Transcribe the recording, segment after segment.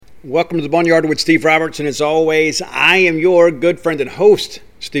Welcome to the Boneyard with Steve Robertson. As always, I am your good friend and host,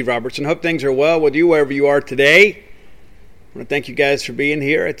 Steve Robertson. Hope things are well with you wherever you are today. I want to thank you guys for being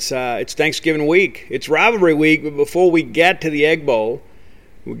here. It's Thanksgiving week. It's rivalry week, but before we get to the Egg Bowl,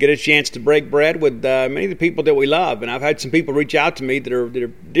 we get a chance to break bread with many of the people that we love. And I've had some people reach out to me that are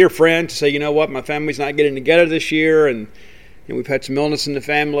dear friends to say, you know what, my family's not getting together this year, and we've had some illness in the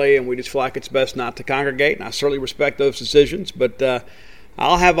family, and we just feel like it's best not to congregate. And I certainly respect those decisions, but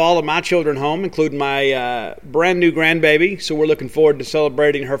I'll have all of my children home, including my brand new grandbaby. So we're looking forward to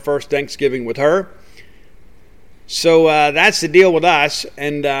celebrating her first Thanksgiving with her. So that's the deal with us,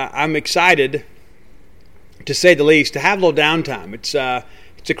 and I'm excited, to say the least, to have a little downtime. It's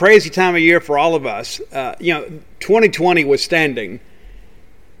a crazy time of year for all of us. 2020 was standing.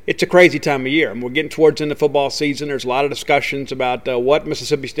 It's a crazy time of year, and we're getting towards the end of football season. There's a lot of discussions about what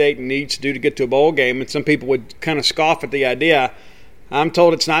Mississippi State needs to do to get to a bowl game, and some people would kind of scoff at the idea. I'm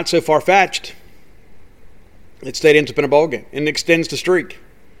told it's not so far-fetched. That State ends up in a bowl game and extends the streak.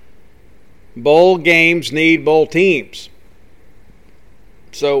 Bowl games need bowl teams.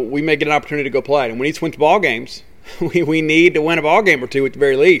 So we may get an opportunity to go play. And we need to win ball games. We need to win a ball game or two at the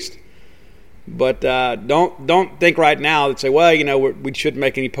very least. But don't think right now that say, well, we shouldn't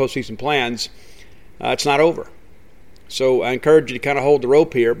make any postseason plans. It's not over. So I encourage you to kind of hold the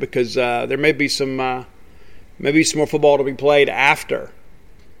rope here, because there may be some more football to be played after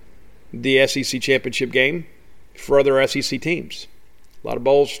the SEC championship game for other SEC teams. A lot of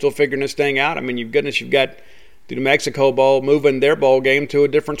bowls are still figuring this thing out. I mean, you've got the New Mexico Bowl moving their bowl game to a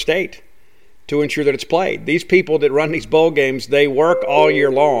different state to ensure that it's played. These people that run these bowl games, they work all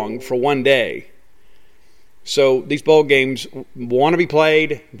year long for one day. So these bowl games want to be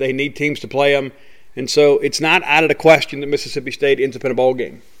played. They need teams to play them. And so it's not out of the question that Mississippi State ends up in a bowl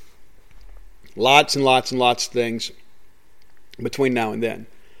game. Lots and lots and lots of things between now and then.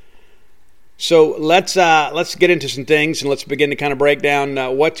 So let's get into some things, and let's begin to kind of break down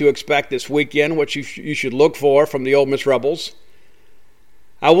what to expect this weekend, what you should look for from the Ole Miss Rebels.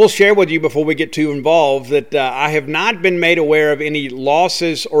 I will share with you before we get too involved that I have not been made aware of any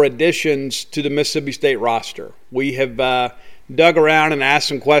losses or additions to the Mississippi State roster. We have dug around and asked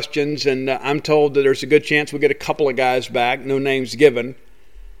some questions, and I'm told that there's a good chance we'll get a couple of guys back, no names given.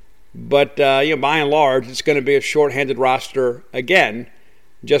 But, by and large, it's going to be a shorthanded roster again,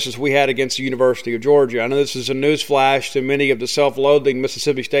 just as we had against the University of Georgia. I know this is a newsflash to many of the self-loathing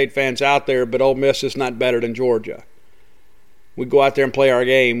Mississippi State fans out there, but Ole Miss is not better than Georgia. We go out there and play our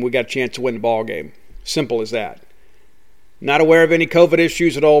game, we got a chance to win the ball game. Simple as that. Not aware of any COVID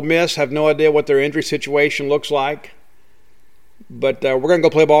issues at Ole Miss, have no idea what their injury situation looks like. But we're going to go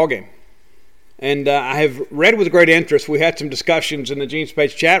play a ball game. And I have read with great interest. We had some discussions in the Gene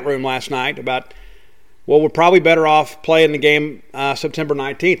Space chat room last night about, well, we're probably better off playing the game September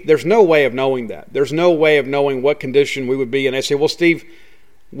 19th. There's no way of knowing that. There's no way of knowing what condition we would be in. They say, well, Steve,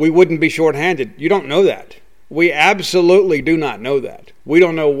 we wouldn't be shorthanded. You don't know that. We absolutely do not know that. We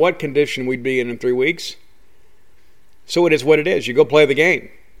don't know what condition we'd be in 3 weeks. So it is what it is. You go play the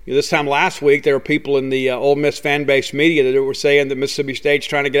game. This time last week, there were people in the Ole Miss fan base media that were saying that Mississippi State's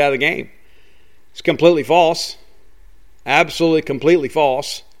trying to get out of the game. It's completely false. Absolutely, completely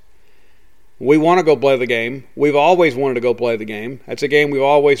false. We want to go play the game. We've always wanted to go play the game. That's a game we've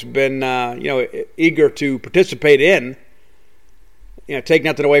always been, eager to participate in. Taking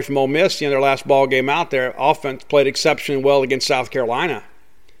nothing away from Ole Miss, their last ball game out there, offense played exceptionally well against South Carolina.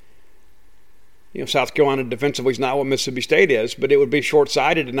 South Carolina defensively is not what Mississippi State is, but it would be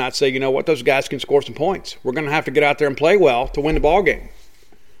short-sighted to not say, those guys can score some points. We're going to have to get out there and play well to win the ball game.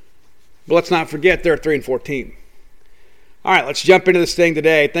 But let's not forget they're a 3-4 team. All right, let's jump into this thing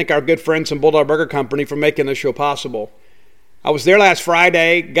today. Thank our good friends from Bulldog Burger Company for making this show possible. I was there last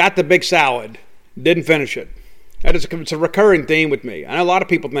Friday, got the big salad, didn't finish it. It's a recurring theme with me. I know a lot of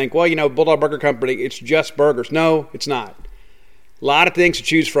people think, well, Bulldog Burger Company, it's just burgers. No, it's not. A lot of things to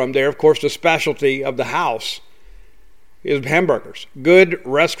choose from there. Of course, the specialty of the house is hamburgers. Good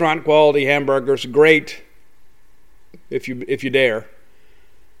restaurant quality hamburgers, great if you dare.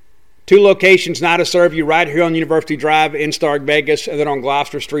 2 locations now to serve you right here on University Drive in Stark Vegas, and then on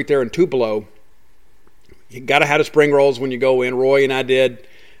Gloucester Street there in Tupelo. You got to have the spring rolls when you go in. Roy and I did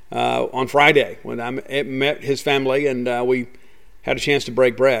on Friday when I met his family, and we had a chance to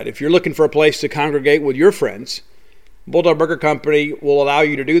break bread. If you're looking for a place to congregate with your friends, Bulldog Burger Company will allow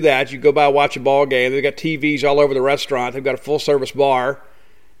you to do that. You go by, watch a ball game. They've got TVs all over the restaurant. They've got a full-service bar,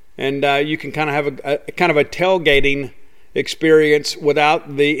 and you can kind of have a tailgating experience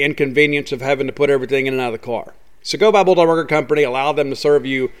without the inconvenience of having to put everything in and out of the car. So go by Bulldog Burger Company, allow them to serve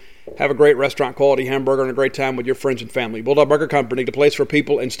you Have a great restaurant quality hamburger and a great time with your friends and family. Bulldog Burger Company, the place for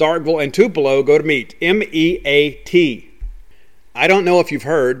people in Starkville and Tupelo. Go to meet. MEAT. I don't know if you've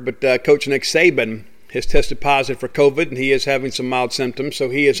heard, but Coach Nick Saban has tested positive for COVID, and he is having some mild symptoms, so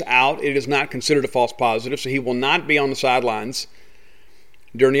he is out. It is not considered a false positive, so he will not be on the sidelines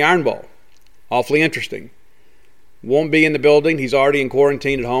during the Iron Bowl. Awfully interesting. Won't be in the building. He's already in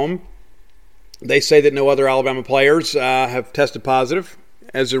quarantine at home. They say that no other Alabama players have tested positive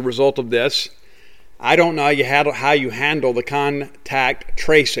as a result of this. I don't know how you handle the contact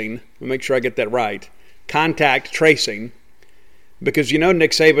tracing. Let me make sure I get that right. Contact tracing. Because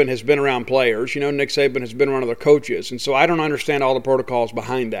Nick Saban has been around players. Nick Saban has been around other coaches. And so I don't understand all the protocols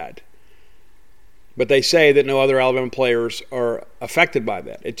behind that. But they say that no other Alabama players are affected by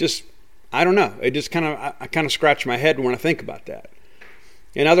that. I don't know. It just I kind of scratch my head when I think about that.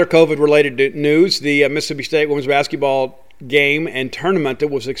 In other COVID-related news, the Mississippi State women's basketball game and tournament that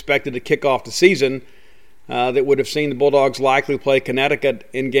was expected to kick off the season that would have seen the Bulldogs likely play Connecticut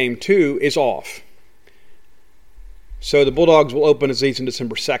in Game 2 is off. So the Bulldogs will open the season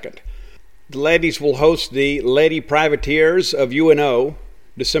December 2nd. The ladies will host the Lady Privateers of UNO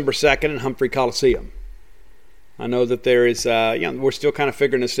December 2nd in Humphrey Coliseum. I know that there is, we're still kind of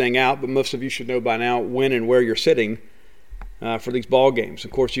figuring this thing out, but most of you should know by now when and where you're sitting for these ball games.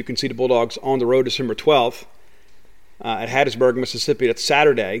 Of course, you can see the Bulldogs on the road December 12th at Hattiesburg, Mississippi. That's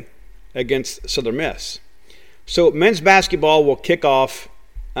Saturday against Southern Miss. So men's basketball will kick off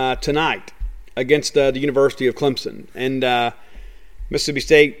tonight against the University of Clemson. And Mississippi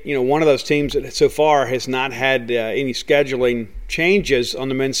State, one of those teams that so far has not had any scheduling changes on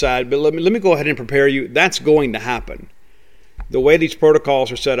the men's side. But let me go ahead and prepare you. That's going to happen. The way these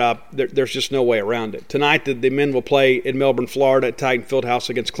protocols are set up, there's just no way around it. Tonight, the men will play in Melbourne, Florida at Titan Fieldhouse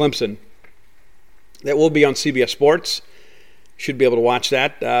against Clemson. That will be on CBS Sports. Should be able to watch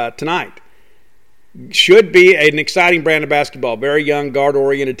that tonight. Should be an exciting brand of basketball. Very young,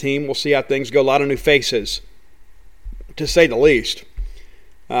 guard-oriented team. We'll see how things go. A lot of new faces, to say the least,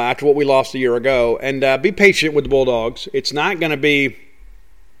 after what we lost a year ago. And be patient with the Bulldogs. It's not going to be,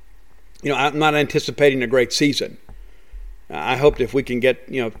 I'm not anticipating a great season. I hope that if we can get,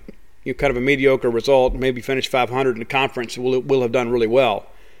 kind of a mediocre result, maybe finish 500 in the conference, we'll have done really well.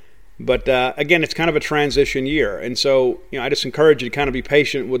 But, again, it's kind of a transition year. And so, I just encourage you to kind of be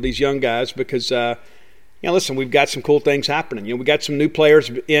patient with these young guys because, listen, we've got some cool things happening. We got some new players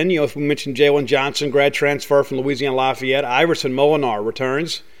in. If we mentioned Jalen Johnson, grad transfer from Louisiana Lafayette. Iverson Molinar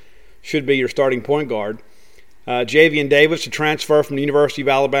returns. Should be your starting point guard. Javian Davis, a transfer from the University of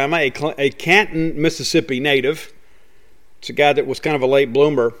Alabama, a Canton, Mississippi native. It's a guy that was kind of a late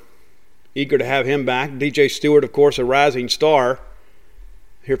bloomer. Eager to have him back. DJ Stewart, of course, a rising star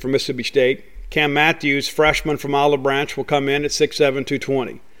here from Mississippi State. Cam Matthews, freshman from Olive Branch, will come in at 6'7",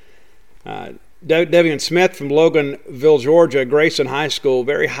 220. Devian Smith from Loganville, Georgia, Grayson High School,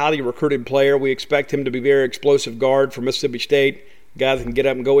 very highly recruited player. We expect him to be a very explosive guard for Mississippi State. Guy that can get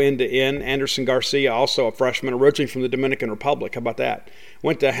up and go end to end. Anderson Garcia, also a freshman, originally from the Dominican Republic. How about that?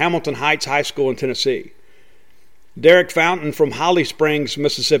 Went to Hamilton Heights High School in Tennessee. Derek Fountain from Holly Springs,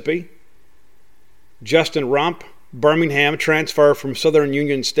 Mississippi. Justin Rump, Birmingham, transfer from Southern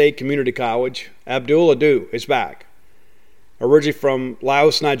Union State Community College. Abdul Adu is back. Originally from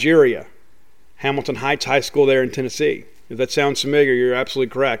Laos, Nigeria. Hamilton Heights High School there in Tennessee. If that sounds familiar, you're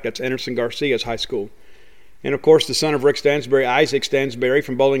absolutely correct. That's Anderson Garcia's high school. And, of course, the son of Rick Stansberry, Isaac Stansberry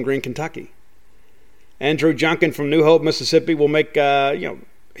from Bowling Green, Kentucky. Andrew Junkin from New Hope, Mississippi will make,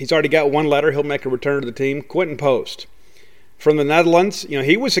 he's already got one letter. He'll make a return to the team. Quentin Post from the Netherlands.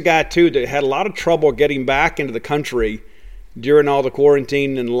 He was a guy, too, that had a lot of trouble getting back into the country during all the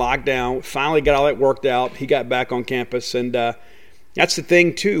quarantine and lockdown. Finally got all that worked out. He got back on campus. And that's the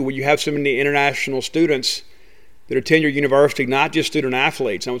thing, too, when you have so many international students that attend your university, not just student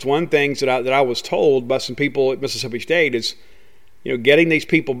athletes. And it was one thing that I was told by some people at Mississippi State is, getting these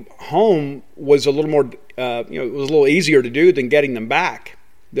people home was a little more, it was a little easier to do than getting them back.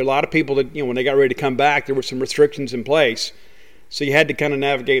 There are a lot of people that, when they got ready to come back, there were some restrictions in place. So you had to kind of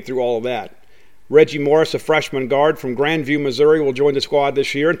navigate through all of that. Reggie Morris, a freshman guard from Grandview, Missouri, will join the squad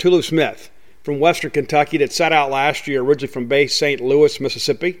this year. And Tulu Smith from Western Kentucky that sat out last year, originally from Bay St. Louis,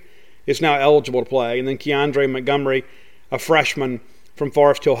 Mississippi, is now eligible to play. And then Keandre Montgomery, a freshman from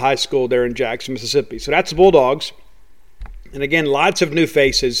Forest Hill High School there in Jackson, Mississippi. So that's the Bulldogs. And again, lots of new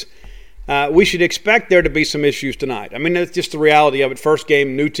faces. We should expect there to be some issues tonight. I mean, that's just the reality of it. First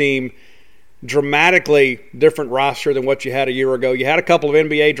game, new team, dramatically different roster than what you had a year ago. You had a couple of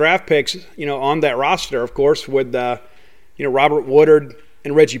NBA draft picks, on that roster, of course, with, Robert Woodard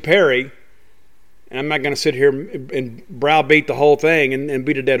and Reggie Perry. and I'm not going to sit here and browbeat the whole thing and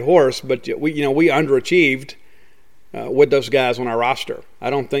beat a dead horse, but we underachieved with those guys on our roster. I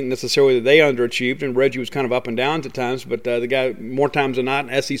don't think necessarily that they underachieved, and Reggie was kind of up and down at times, but the guy, more times than not,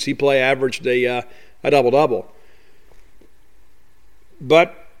 in SEC play averaged a double-double.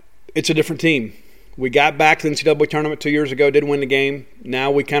 But it's a different team. We got back to the NCAA tournament 2 years ago, did win the game.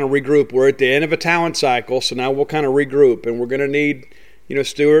 Now we kind of regroup. We're at the end of a talent cycle, so now we'll kind of regroup, and we're going to need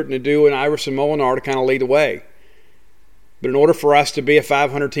Stewart, Nadeau, and Iverson Molinar to kind of lead the way. But in order for us to be a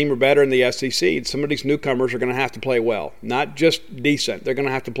 500 team or better in the SEC, some of these newcomers are going to have to play well. Not just decent. They're going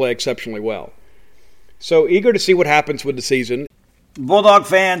to have to play exceptionally well. So eager to see what happens with the season. Bulldog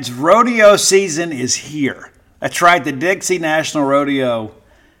fans, rodeo season is here. That's right, the Dixie National Rodeo.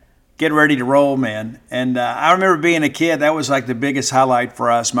 Get ready to roll, man. And I remember being a kid, that was like the biggest highlight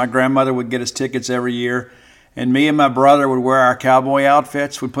for us. My grandmother would get us tickets every year. And me and my brother would wear our cowboy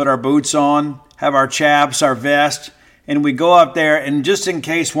outfits. We'd put our boots on, have our chaps, our vest. And we go up there, and just in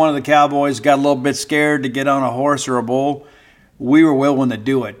case one of the cowboys got a little bit scared to get on a horse or a bull, we were willing to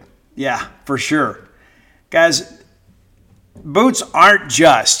do it. Yeah, for sure. Guys, boots aren't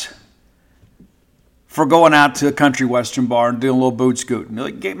just for going out to a country western bar and doing a little boot scooting.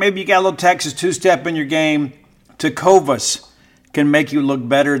 Maybe you got a little Texas two-step in your game. Tecovas can make you look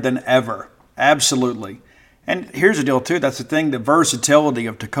better than ever. Absolutely. And here's the deal, too. That's the thing, the versatility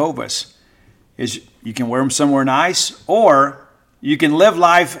of Tecovas is you can wear them somewhere nice, or you can live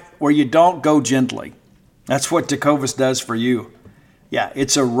life where you don't go gently. That's what Tecovas does for you. Yeah,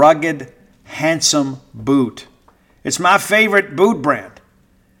 it's a rugged, handsome boot. It's my favorite boot brand,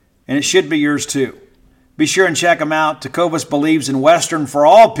 and it should be yours too. Be sure and check them out. Tecovas believes in Western for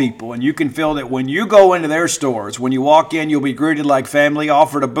all people, and you can feel that when you go into their stores. When you walk in, you'll be greeted like family,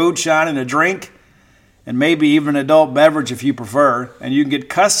 offered a boot shine and a drink, and maybe even an adult beverage if you prefer, and you can get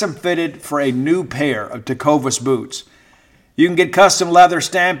custom fitted for a new pair of Tecovas boots. You can get custom leather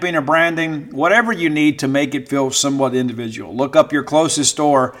stamping or branding, whatever you need to make it feel somewhat individual. Look up your closest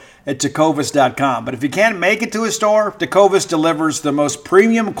store at tecovas.com. But if you can't make it to a store, Tecovas delivers the most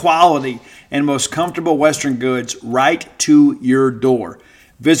premium quality and most comfortable Western goods right to your door.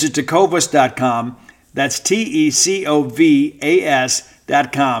 Visit tecovas.com. That's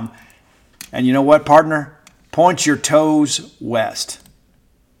TECOVAS.com. And you know what, partner? Point your toes west.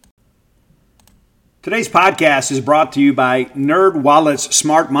 Today's podcast is brought to you by NerdWallet's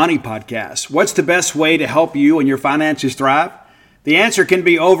Smart Money Podcast. What's the best way to help you and your finances thrive? The answer can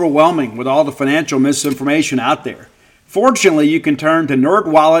be overwhelming with all the financial misinformation out there. Fortunately, you can turn to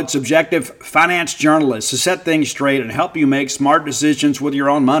NerdWallet's objective finance journalists to set things straight and help you make smart decisions with your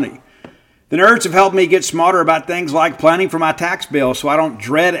own money. The nerds have helped me get smarter about things like planning for my tax bill so I don't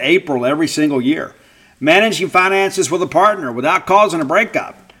dread April every single year, managing finances with a partner without causing a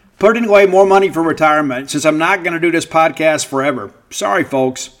breakup, putting away more money for retirement since I'm not going to do this podcast forever. Sorry,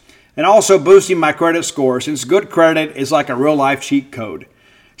 folks. And also boosting my credit score since good credit is like a real-life cheat code.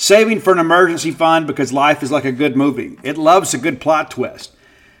 Saving for an emergency fund because life is like a good movie. It loves a good plot twist.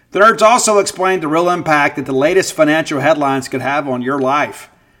 The nerds also explain the real impact that the latest financial headlines could have on your life.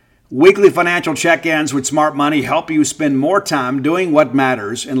 Weekly financial check-ins with Smart Money help you spend more time doing what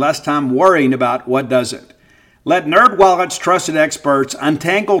matters and less time worrying about what doesn't. Let NerdWallet's trusted experts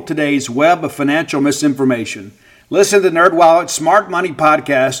untangle today's web of financial misinformation. Listen to NerdWallet's Smart Money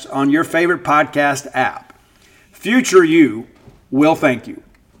Podcast on your favorite podcast app. Future you will thank you.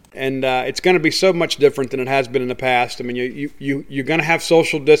 And it's going to be so much different than it has been in the past. I mean, you're going to have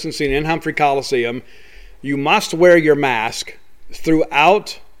social distancing in Humphrey Coliseum. You must wear your mask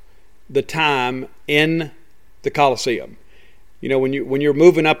throughout the time in the Coliseum. You know, when you're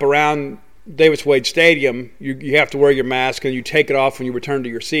moving up around Davis Wade Stadium, you have to wear your mask and you take it off when you return to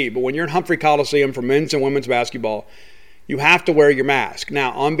your seat. But when you're in Humphrey Coliseum for men's and women's basketball, you have to wear your mask.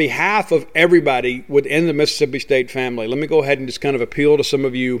 Now, on behalf of everybody within the Mississippi State family, let me go ahead and just kind of appeal to some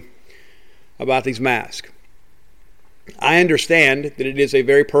of you about these masks. I understand that it is a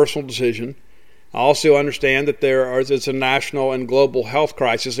very personal decision. I also understand that it's a national and global health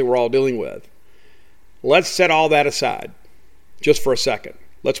crisis that we're all dealing with. Let's set all that aside just for a second.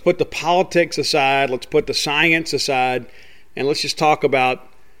 Let's put the politics aside, let's put the science aside, and let's just talk about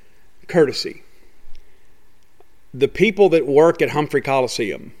courtesy. The people that work at Humphrey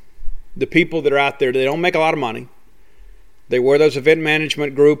Coliseum, the people that are out there, they don't make a lot of money. They wear those event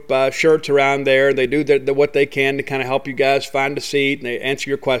management group shirts around there. They do what they can to kind of help you guys find a seat, and they answer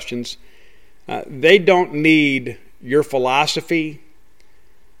your questions. They don't need your philosophy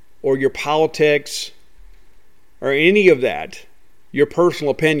or your politics or any of that, your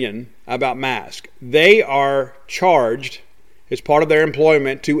personal opinion about masks. They are charged as part of their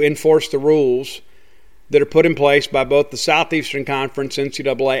employment to enforce the rules that are put in place by both the Southeastern Conference,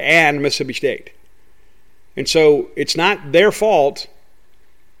 NCAA, and Mississippi State. And so it's not their fault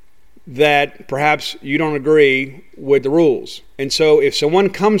that perhaps you don't agree with the rules. And so if someone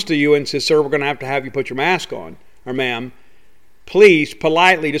comes to you and says, sir, we're going to have you put your mask on, or ma'am, please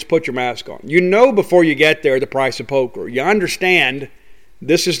politely just put your mask on. You know before you get there the price of poker. You understand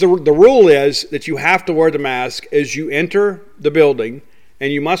this is the rule is that you have to wear the mask as you enter the building,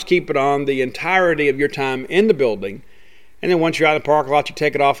 and you must keep it on the entirety of your time in the building. And then once you're out in the parking lot, you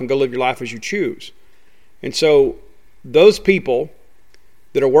take it off and go live your life as you choose. And so those people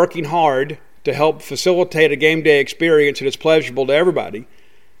that are working hard to help facilitate a game day experience that is pleasurable to everybody,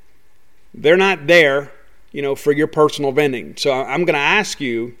 they're not there, for your personal vending. So I'm going to ask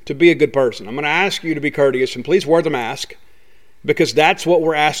you to be a good person. I'm going to ask you to be courteous, and please wear the mask, because that's what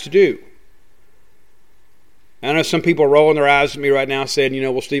we're asked to do. I know some people are rolling their eyes at me right now saying,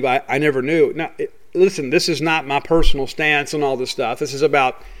 well, Steve, I never knew. Now, listen, this is not my personal stance on all this stuff. This is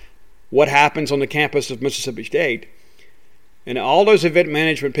about what happens on the campus of Mississippi State. And all those event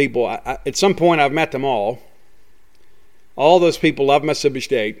management people, at some point I've met them all. All those people love Mississippi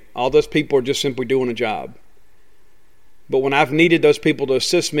State. All those people are just simply doing a job. But when I've needed those people to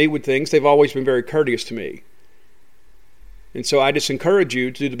assist me with things, they've always been very courteous to me. And so I just encourage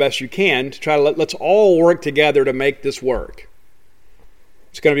you to do the best you can to try to let's all work together to make this work.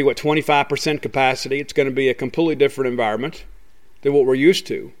 It's going to be, 25% capacity. It's going to be a completely different environment than what we're used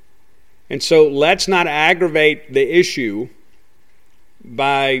to. And so let's not aggravate the issue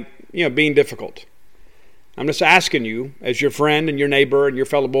by, being difficult. I'm just asking you, as your friend and your neighbor and your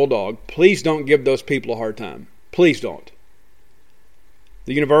fellow Bulldog, please don't give those people a hard time. Please don't.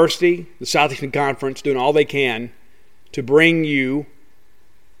 The university, the Southeastern Conference, doing all they can to bring you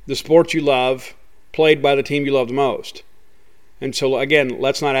the sports you love, played by the team you love the most. And so, again,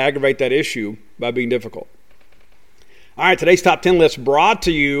 let's not aggravate that issue by being difficult. All right, today's top 10 list brought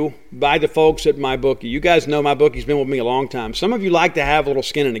to you by the folks at MyBookie. You guys know MyBookie's been with me a long time. Some of you like to have a little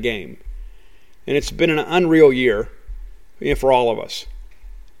skin in the game. And it's been an unreal year for all of us.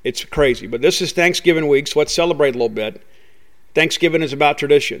 It's crazy. But this is Thanksgiving week, so let's celebrate a little bit. Thanksgiving is about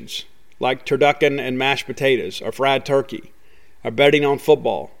traditions, like turducken and mashed potatoes, or fried turkey, or betting on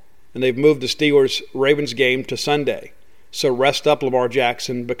football. And they've moved the Steelers-Ravens game to Sunday. So rest up, Lamar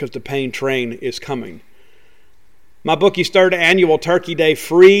Jackson, because the pain train is coming. MyBookie's third annual Turkey Day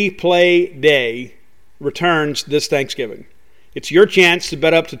Free Play Day returns this Thanksgiving. It's your chance to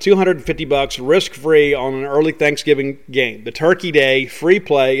bet up to $250 risk-free on an early Thanksgiving game. The Turkey Day Free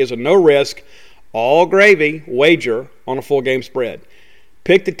Play is a no-risk, all-gravy wager on a full game spread.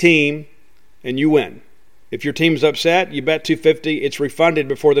 Pick the team, and you win. If your team's upset, you bet $250. It's refunded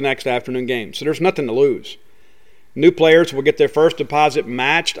before the next afternoon game, so there's nothing to lose. New players will get their first deposit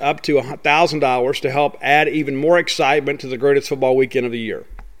matched up to $1,000 to help add even more excitement to the greatest football weekend of the year.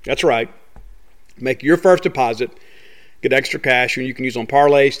 That's right. Make your first deposit, get extra cash, and you can use on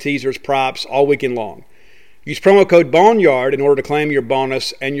parlays, teasers, props all weekend long. Use promo code BONEYARD in order to claim your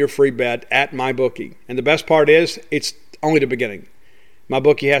bonus and your free bet at MyBookie. And the best part is, it's only the beginning.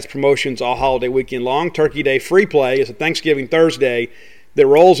 MyBookie has promotions all holiday weekend long. Turkey Day Free Play is a Thanksgiving Thursday that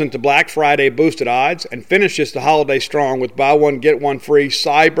rolls into Black Friday boosted odds and finishes the holiday strong with buy one, get one free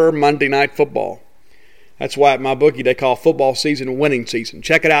Cyber Monday Night Football. That's why at MyBookie they call football season winning season.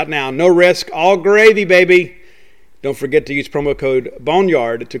 Check it out now. No risk, all gravy, baby. Don't forget to use promo code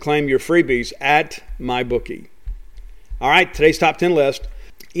BONEYARD to claim your freebies at MyBookie. All right, today's top 10 list.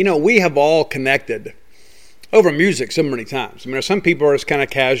 We have all connected over music so many times. Some people are just kind of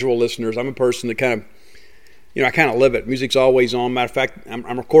casual listeners. I'm a person that kind of, I kind of live it. Music's always on. Matter of fact,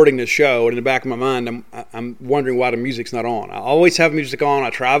 I'm recording this show, and in the back of my mind, I'm wondering why the music's not on. I always have music on. I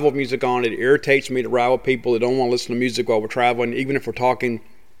travel with music on. It irritates me to ride with people that don't want to listen to music while we're traveling, even if we're talking.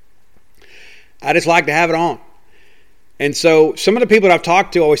 I just like to have it on. And so some of the people that I've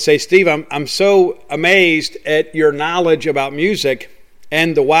talked to always say, Steve, I'm so amazed at your knowledge about music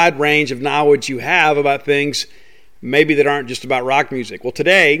and the wide range of knowledge you have about things maybe that aren't just about rock music. Well,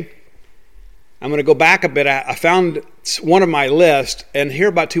 today I'm going to go back a bit. I found one of my lists, and here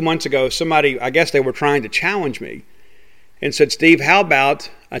about 2 months ago, somebody, I guess they were trying to challenge me, and said, Steve, how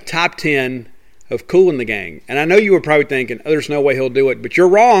about a top 10 of Kool and the Gang? And I know you were probably thinking, there's no way he'll do it, but you're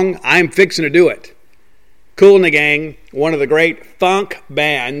wrong. I'm fixing to do it. Kool and the Gang, one of the great funk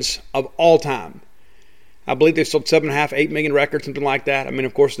bands of all time. I believe they sold 7.5, 8 million records, something like that.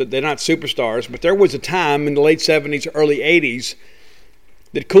 Of course, they're not superstars, but there was a time in the late 70s, early 80s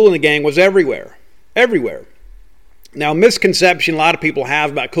that Kool and the Gang was everywhere. Everywhere. Now, a misconception a lot of people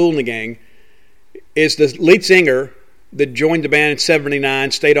have about Kool and the Gang is the lead singer that joined the band in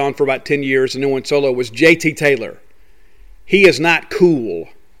 79, stayed on for about 10 years, and then went solo, was J.T. Taylor. He is not cool,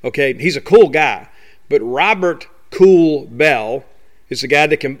 okay? He's a cool guy. But Robert Cool Bell is the guy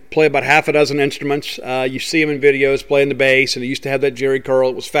that can play about half a dozen instruments. You see him in videos playing the bass, and he used to have that Jerry curl.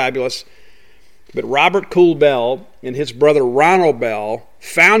 It was fabulous. But Robert Cool Bell and his brother Ronald Bell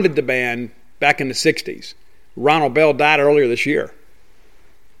founded the band back in the 60s. Ronald Bell died earlier this year.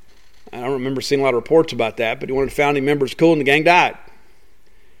 I don't remember seeing a lot of reports about that, but one of the founding members, Kool and the Gang, died.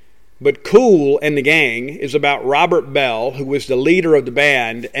 But Kool and the Gang is about Robert Bell, who was the leader of the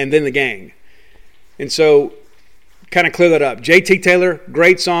band, and then the gang. And so, kind of clear that up. J.T. Taylor,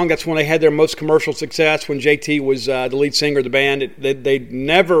 great song. That's when they had their most commercial success, when J.T. was the lead singer of the band. They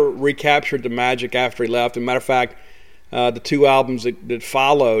never recaptured the magic after he left. As a matter of fact, the two albums that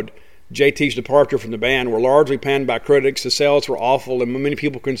followed JT's departure from the band were largely panned by critics. The sales were awful, and many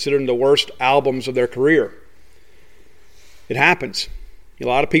people consider them the worst albums of their career. It happens. A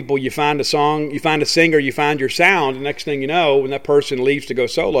lot of people, you find a song, you find a singer, you find your sound, and next thing you know, when that person leaves to go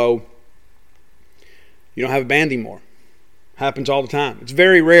solo, you don't have a band anymore. Happens all the time. It's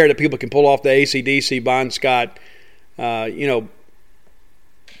very rare that people can pull off the AC/DC, Bon Scott, changeover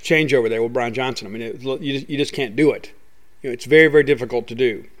there with Brian Johnson. I mean, you just can't do it. It's very, very difficult to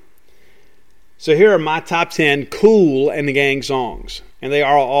do. So here are my top 10 Kool and the Gang songs, and they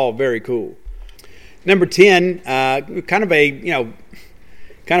are all very cool. Number 10, kind of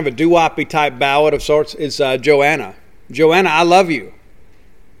a doo-woppy type ballad of sorts, is Joanna. Joanna, I Love You.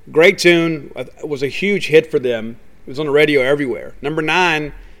 Great tune. It was a huge hit for them. It was on the radio everywhere. Number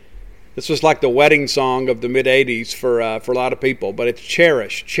 9, this was like the wedding song of the mid-'80s for a lot of people, but it's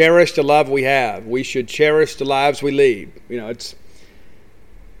Cherish. Cherish the love we have. We should cherish the lives we lead. It's...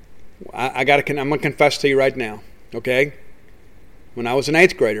 I'm going to confess to you right now, okay? When I was an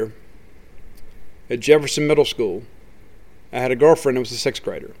 8th grader at Jefferson Middle School, I had a girlfriend that was a 6th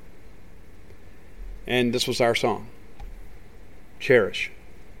grader. And this was our song, Cherish.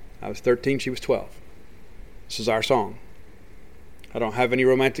 I was 13, she was 12. This is our song. I don't have any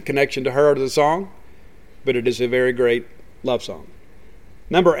romantic connection to her or to the song, but it is a very great love song.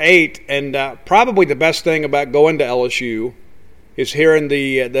 Number 8, and probably the best thing about going to LSU is hearing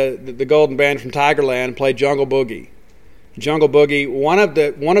the Golden Band from Tigerland play Jungle Boogie. Jungle Boogie, one of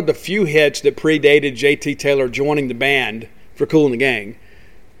the few hits that predated J.T. Taylor joining the band for Kool and the Gang.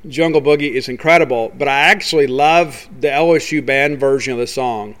 Jungle Boogie is incredible, but I actually love the LSU band version of the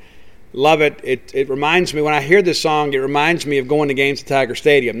song. Love it. It reminds me, when I hear this song, it reminds me of going to games at Tiger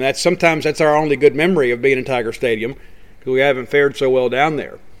Stadium. Sometimes that's our only good memory of being in Tiger Stadium, because we haven't fared so well down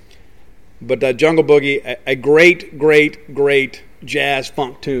there. But Jungle Boogie, a great, great, great jazz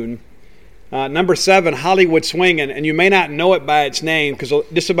funk tune. Number 7, Hollywood Swingin', and you may not know it by its name because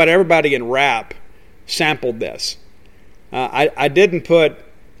just about everybody in rap sampled this. I didn't put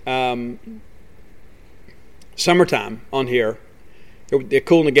Summertime on here. The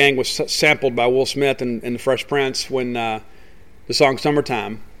Kool and the Gang was sampled by Will Smith and the Fresh Prince when the song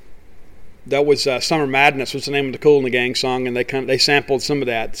Summertime. That was Summer Madness was the name of the Kool and the Gang song, and they sampled some of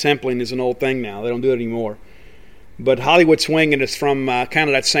that. Sampling is an old thing now. They don't do it anymore. But Hollywood Swingin' is from kind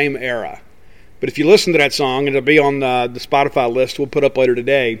of that same era. But if you listen to that song, and it'll be on the Spotify list we'll put up later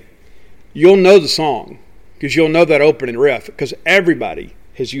today, you'll know the song because you'll know that opening riff because everybody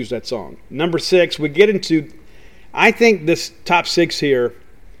has used that song. Number 6, we get into, I think this top 6 here,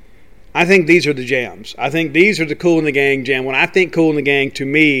 I think these are the jams. I think these are the Kool and the Gang jam. When I think Kool and the Gang, to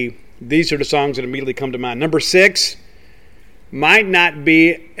me, these are the songs that immediately come to mind. Number 6 might not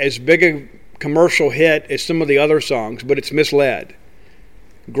be as big a commercial hit as some of the other songs, but it's Misled.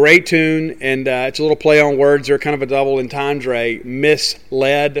 Great tune, and it's a little play on words. They're kind of a double entendre.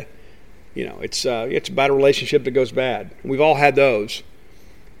 Misled. It's about a relationship that goes bad. We've all had those.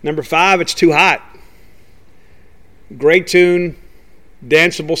 Number 5, It's Too Hot. Great tune,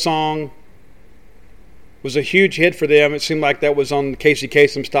 danceable song. Was a huge hit for them. It seemed like that was on Casey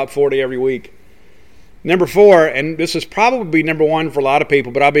Kasem's Top 40 every week. Number 4, and this is probably number 1 for a lot of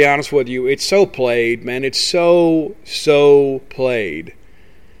people, but I'll be honest with you, it's so played, man. It's so played.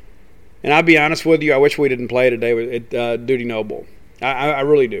 And I'll be honest with you, I wish we didn't play today at Duty Noble. I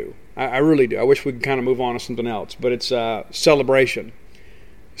really do. I really do. I wish we could kind of move on to something else. But it's Celebration.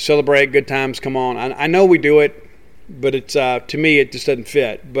 Celebrate, good times, come on. I know we do it, but it's to me it just doesn't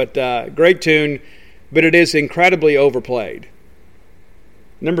fit. But great tune, but it is incredibly overplayed.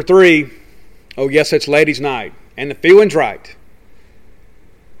 Number 3, oh yes, it's Ladies' Night. And the Feeling's Right.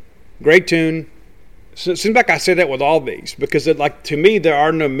 Great tune. So it seems like I say that with all these because, to me, there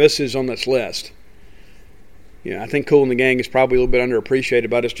are no misses on this list. I think Kool and the Gang is probably a little bit underappreciated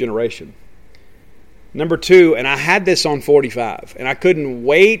by this generation. Number 2, and I had this on 45, and I couldn't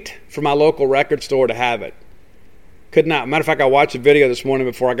wait for my local record store to have it. Could not. Matter of fact, I watched a video this morning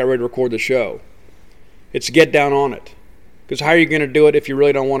before I got ready to record the show. It's Get Down on It. Because how are you going to do it if you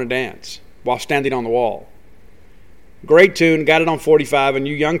really don't want to dance while standing on the wall? Great tune, got it on 45, and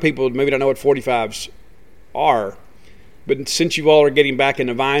you young people maybe don't know what 45s are. But since you all are getting back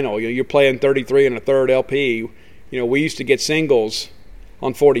into vinyl, you're playing 33 and a third LP. We used to get singles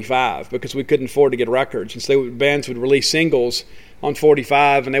on 45 because we couldn't afford to get records. And so bands would release singles on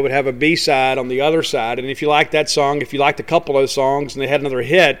 45, and they would have a B-side on the other side. And if you liked that song, if you liked a couple of those songs and they had another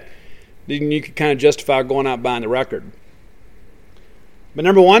hit, then you could kind of justify going out and buying the record. But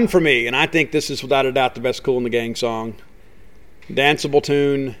number 1 for me, and I think this is without a doubt the best Kool and the Gang song, danceable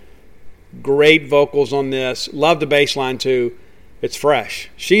tune, great vocals on this, love the bass line too. It's fresh.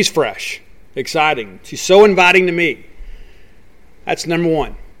 She's fresh, exciting. She's so inviting to me. That's number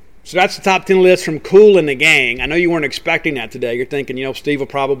 1. So that's the top 10 list from Kool and the Gang. I know you weren't expecting that today. You're thinking, Steve will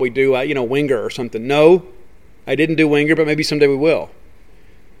probably do, Winger or something. No, I didn't do Winger, but maybe someday we will.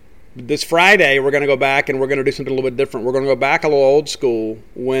 This Friday, we're going to go back and we're going to do something a little bit different. We're going to go back a little old school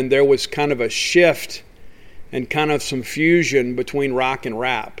when there was kind of a shift and kind of some fusion between rock and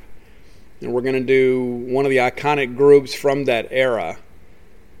rap. And we're going to do one of the iconic groups from that era.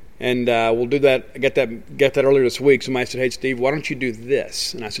 And we'll do that. Get that earlier this week. Somebody said, "Hey, Steve, why don't you do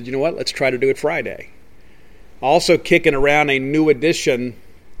this?" And I said, "You know what? Let's try to do it Friday." Also kicking around a new edition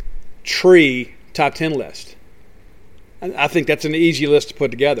Tree top 10 list. I think that's an easy list to put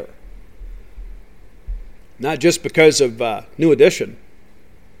together. Not just because of New Edition,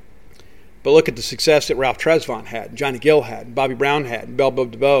 but look at the success that Ralph Tresvant had, Johnny Gill had, Bobby Brown had, Bell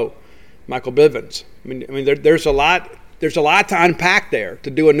Biv DeVoe, Michael Bivins. I mean, there's a lot to unpack there to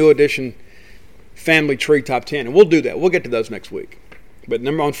do a New Edition family tree top 10, and we'll do that. We'll get to those next week. But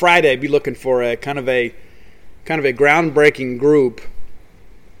on Friday, be looking for a kind of a groundbreaking group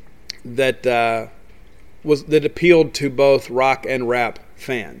that appealed to both rock and rap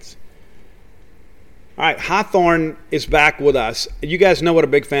fans. All right, Hawthorne is back with us. You guys know what a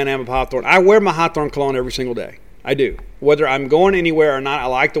big fan I am of Hawthorne. I wear my Hawthorne cologne every single day. I do. Whether I'm going anywhere or not, I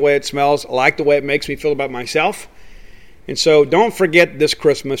like the way it smells. I like the way it makes me feel about myself. And so don't forget this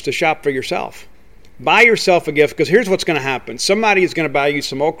Christmas to shop for yourself. Buy yourself a gift, because here's what's going to happen. Somebody is going to buy you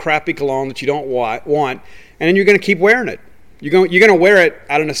some old crappy cologne that you don't want, and then you're going to keep wearing it. You're going to wear it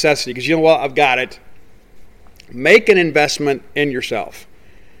out of necessity because you know what? I've got it. Make an investment in yourself.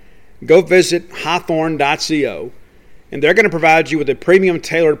 Go visit hawthorne.co, and they're going to provide you with a premium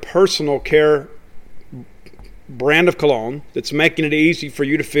tailored personal care brand of cologne that's making it easy for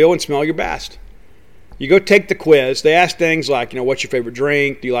you to feel and smell your best. You go take the quiz. They ask things like, what's your favorite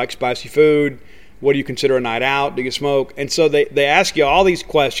drink? Do you like spicy food? What do you consider a night out? Do you smoke? And so they ask you all these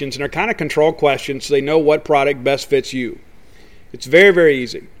questions, and they're kind of control questions so they know what product best fits you. It's very, very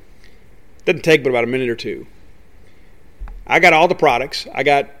easy. Doesn't take but about a minute or two. I got all the products. I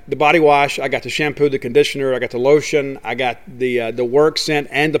got the body wash. I got the shampoo, the conditioner. I got the lotion. I got the work scent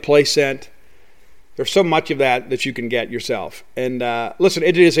and the play scent. There's so much of that you can get yourself. And listen,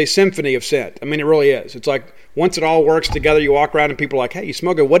 it is a symphony of scent. I mean, it really is. It's like once it all works together, you walk around and people are like, "Hey, you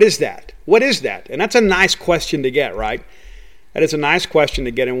smell good. What is that? What is that?" And that's a nice question to get, right? That is a nice question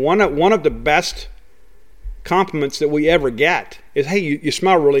to get. And one of the best compliments that we ever get is, "Hey, you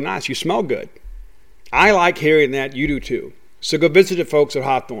smell really nice. You smell good." I like hearing that. You do too. So go visit the folks at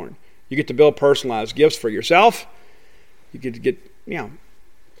Hawthorne. You get to build personalized gifts for yourself. You get to get,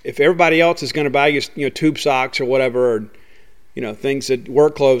 if everybody else is going to buy you, tube socks or whatever, or, things that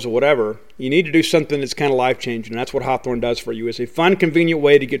work clothes or whatever, you need to do something that's kind of life-changing. And that's what Hawthorne does for you. It's a fun, convenient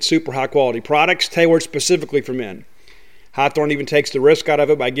way to get super high-quality products tailored specifically for men. Hawthorne even takes the risk out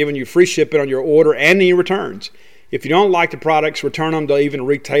of it by giving you free shipping on your order and any returns. If you don't like the products, return them. They'll even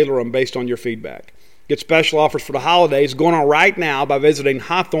retailer them based on your feedback. Get special offers for the holidays going on right now by visiting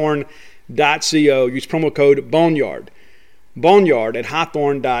hawthorne.co. Use promo code Boneyard. Boneyard at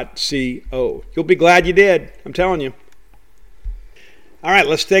hawthorne.co. You'll be glad you did. I'm telling you. All right,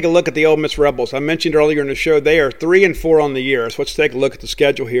 let's take a look at the Ole Miss Rebels. I mentioned earlier in the show they are 3-4 on the year. So let's take a look at the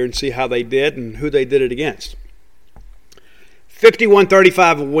schedule here and see how they did and who they did it against.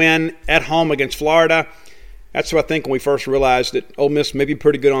 51-35 win at home against Florida. That's what I think when we first realized that Ole Miss may be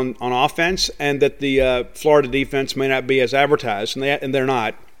pretty good on offense and that the Florida defense may not be as advertised, and they're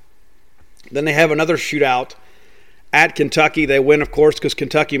not. Then they have another shootout at Kentucky. They win, of course, because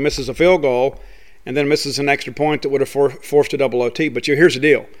Kentucky misses a field goal and then misses an extra point that would have forced a double OT. But here's the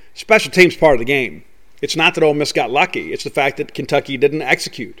deal. Special teams part of the game. It's not that Ole Miss got lucky. It's the fact that Kentucky didn't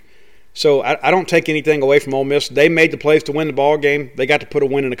execute. So I don't take anything away from Ole Miss. They made the plays to win the ball game. They got to put a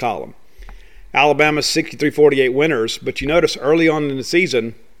win in the column. Alabama's 63-48 winners. But you notice early on in the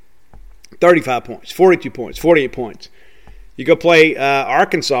season, 35 points, 42 points, 48 points. You go play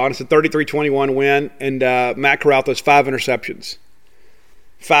Arkansas, and it's a 33-21 win, and Matt Corral throws 5 interceptions.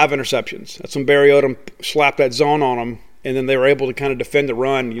 5 interceptions. That's when Barry Odom slapped that zone on them, and then they were able to kind of defend the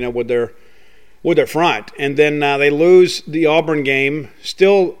run, with their front. And then they lose the Auburn game.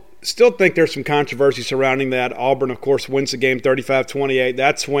 Still think there's some controversy surrounding that. Auburn, of course, wins the game 35-28.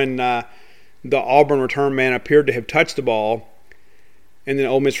 That's when the Auburn return man appeared to have touched the ball, and then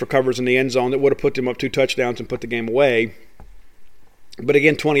Ole Miss recovers in the end zone. That would have put them up 2 touchdowns and put the game away. But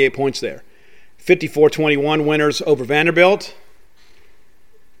again, 28 points there. 54-21 winners over Vanderbilt.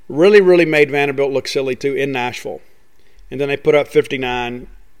 Really, really made Vanderbilt look silly, too, in Nashville. And then they put up 59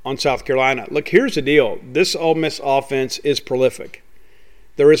 on South Carolina. Look, here's the deal. This Ole Miss offense is prolific.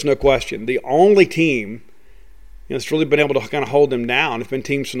 There is no question. The only team that's really been able to kind of hold them down has been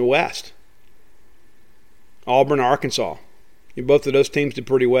teams from the West. Auburn, Arkansas. Both of those teams did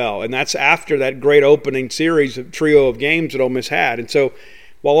pretty well. And that's after that great opening series of trio of games that Ole Miss had. And so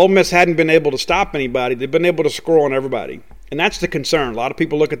while Ole Miss hadn't been able to stop anybody, they've been able to score on everybody. And that's the concern. A lot of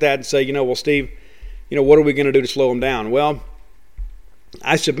people look at that and say, well, Steve, what are we going to do to slow them down? Well,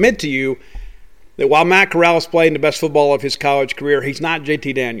 I submit to you that while Matt Corral is playing the best football of his college career, he's not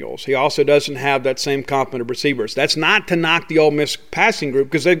JT Daniels. He also doesn't have that same complement of receivers. That's not to knock the Ole Miss passing group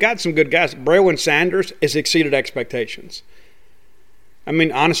because they've got some good guys. Braylon Sanders has exceeded expectations. I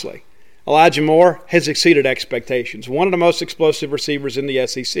mean, honestly, Elijah Moore has exceeded expectations. One of the most explosive receivers in the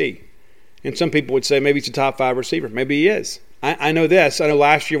SEC. And some people would say maybe he's a top 5 receiver. Maybe he is. I know this. I know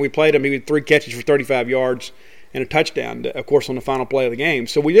last year we played him. He had 3 catches for 35 yards and a touchdown, of course, on the final play of the game.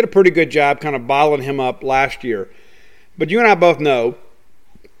 So we did a pretty good job kind of bottling him up last year. But you and I both know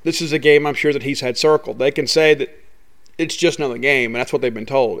this is a game I'm sure that he's had circled. They can say that it's just another game, and that's what they've been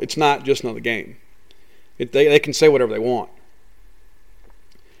told. It's not just another game. They can say whatever they want.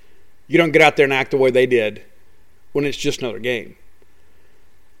 You don't get out there and act the way they did when it's just another game.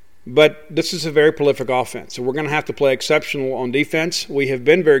 But this is a very prolific offense, so we're going to have to play exceptional on defense. We have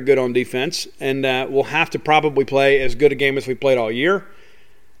been very good on defense, and we'll have to probably play as good a game as we played all year.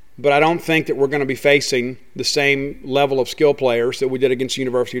 But I don't think that we're going to be facing the same level of skill players that we did against the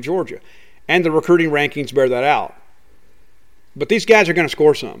University of Georgia. And the recruiting rankings bear that out. But these guys are going to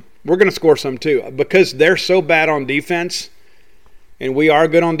score some. We're going to score some too. Because they're so bad on defense, and we are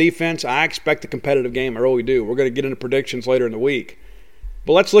good on defense, I expect a competitive game. I really do. We're going to get into predictions later in the week.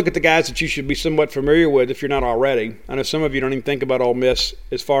 But let's look at the guys that you should be somewhat familiar with if you're not already. I know some of you don't even think about Ole Miss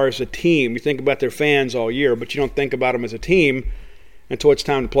as far as a team. You think about their fans all year, but you don't think about them as a team until it's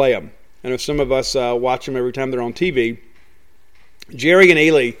time to play them. I know some of us watch them every time they're on TV. Jerry and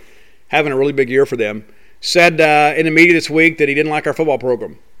Ely, having a really big year for them, said in the media this week that he didn't like our football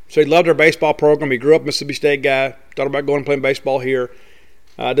program. So he loved our baseball program. He grew up a Mississippi State guy, thought about going and playing baseball here.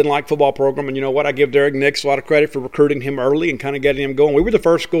 Didn't like football program, and you know what? I give Derek Nix a lot of credit for recruiting him early and kind of getting him going. We were the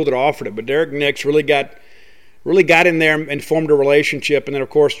first school that offered it, but Derek Nix really got in there and formed a relationship. And then,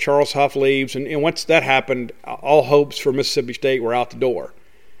 of course, Charles Huff leaves, and once that happened, all hopes for Mississippi State were out the door.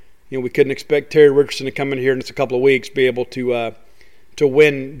 We couldn't expect Terry Richardson to come in here in just a couple of weeks, be able to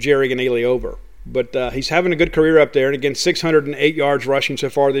win Jerry and Ely over. But he's having a good career up there, and again, 608 yards rushing so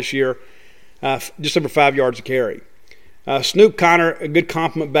far this year, just over 5 yards a carry. Snoop Connor, a good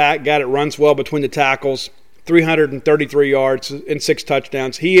compliment back, guy that runs well between the tackles, 333 yards and 6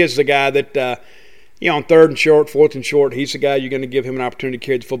 touchdowns. He is the guy that, on 3rd and short, 4th and short, he's the guy you're going to give him an opportunity to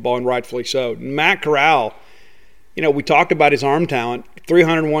carry the football, and rightfully so. Matt Corral, we talked about his arm talent,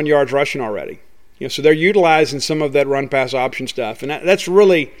 301 yards rushing already. So they're utilizing some of that run-pass option stuff, and that's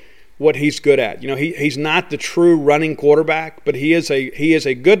really what he's good at. He's not the true running quarterback, but he is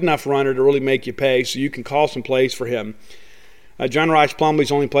a good enough runner to really make you pay, so you can call some plays for him. John Rice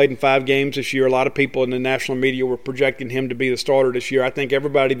Plumlee's only played in 5 games this year. A lot of people in the national media were projecting him to be the starter this year. I think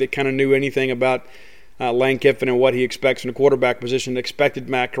everybody that kind of knew anything about Lane Kiffin and what he expects in the quarterback position expected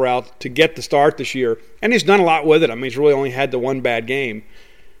Matt Corral to get the start this year, and he's done a lot with it. I mean, he's really only had the one bad game.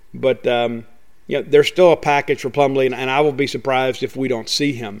 But, there's still a package for Plumlee, and I will be surprised if we don't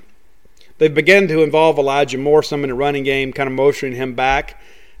see him. They've begun to involve Elijah Moore some in the running game, kind of motioning him back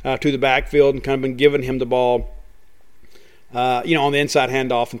to the backfield and kind of been giving him the ball, on the inside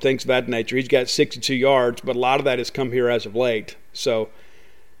handoff and things of that nature. He's got 62 yards, but a lot of that has come here as of late. So,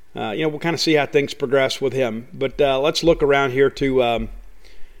 we'll kind of see how things progress with him. But let's look around here to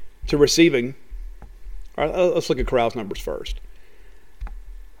receiving. All right, let's look at Corral's numbers first.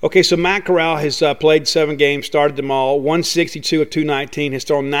 Okay, so Matt Corral has played 7 games, started them all, 162 of 219, has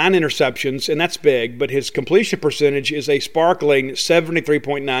thrown 9 interceptions, and that's big, but his completion percentage is a sparkling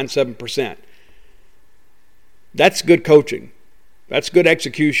 73.97%. That's good coaching. That's good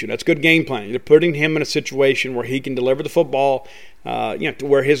execution. That's good game planning. They're putting him in a situation where he can deliver the football, to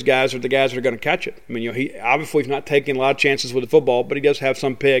where his guys are the guys that are going to catch it. I mean, he obviously he's not taking a lot of chances with the football, but he does have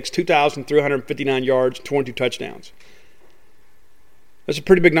some picks. 2,359 yards, 22 touchdowns. Those are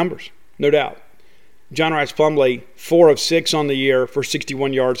pretty big numbers, no doubt. John Rice Plumlee, 4 of 6 on the year for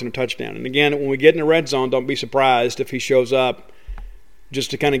 61 yards and a touchdown. And again, when we get in the red zone, don't be surprised if he shows up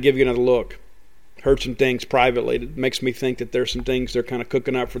just to kind of give you another look. Heard some things privately that makes me think that there's some things they're kind of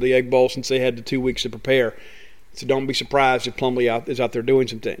cooking up for the Egg Bowl since they had the 2 weeks to prepare. So don't be surprised if Plumlee is out there doing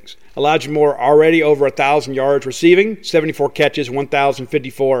some things. Elijah Moore already over 1,000 yards receiving, 74 catches,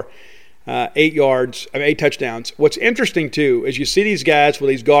 1,054, 8 touchdowns. What's interesting, too, is you see these guys with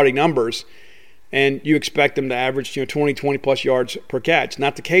these gaudy numbers, and you expect them to average 20-plus yards per catch.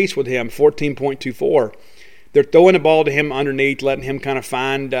 Not the case with him, 14.24. They're throwing the ball to him underneath, letting him kind of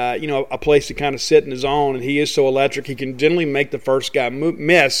find a place to kind of sit in his zone, and he is so electric. He can generally make the first guy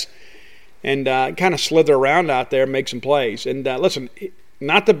miss and kind of slither around out there and make some plays. And listen,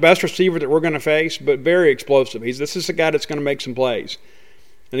 not the best receiver that we're going to face, but very explosive. This is a guy that's going to make some plays.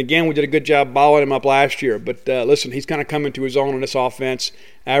 And again, we did a good job balling him up last year. But listen, he's kind of coming to his own in this offense,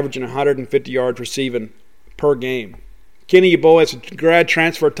 averaging 150 yards receiving per game. Kenny Yeboah is a grad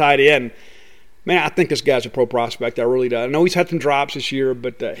transfer tight end. Man, I think this guy's a pro prospect. I really do. I know he's had some drops this year,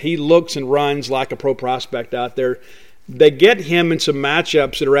 but he looks and runs like a pro prospect out there. They get him in some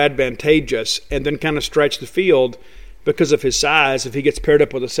matchups that are advantageous and then kind of stretch the field because of his size. If he gets paired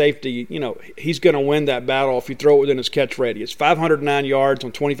up with a safety, he's going to win that battle if you throw it within his catch radius. 509 yards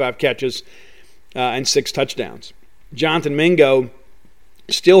on 25 catches and 6 touchdowns. Jonathan Mingo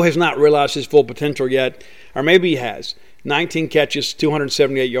still has not realized his full potential yet, or maybe he has. 19 catches,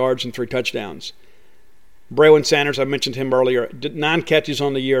 278 yards, and 3 touchdowns. Braylon Sanders, I mentioned him earlier, 9 catches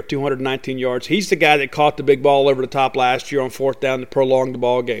on the year, 219 yards. He's the guy that caught the big ball over the top last year on 4th down to prolong the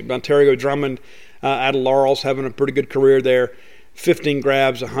ball game. Ontario Drummond out of Laurel's having a pretty good career there. 15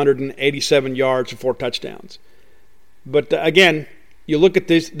 grabs, 187 yards, and 4 touchdowns. But again, you look at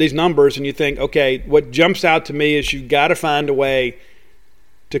these numbers and you think, okay, what jumps out to me is you've got to find a way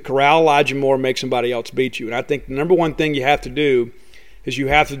to corral Elijah Moore and make somebody else beat you. And I think the number one thing you have to do is you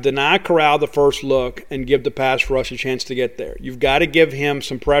have to deny Corral the first look and give the pass rush a chance to get there. You've got to give him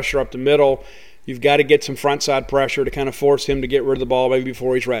some pressure up the middle. You've got to get some front side pressure to kind of force him to get rid of the ball maybe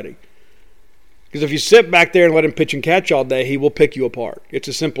before he's ready. Because if you sit back there and let him pitch and catch all day, he will pick you apart. It's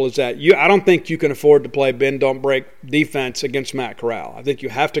as simple as that. I don't think you can afford to play bend, don't break defense against Matt Corral. I think you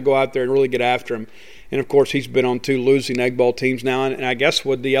have to go out there and really get after him. And, of course, he's been on 2 losing Egg Bowl teams now. And I guess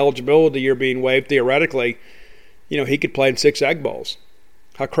with the eligibility year being waived, theoretically, he could play in 6 Egg Bowls.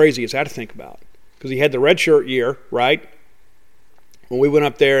 How crazy is that to think about? Because he had the redshirt year, right, when we went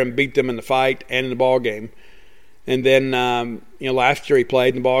up there and beat them in the fight and in the ball game. And then, last year he played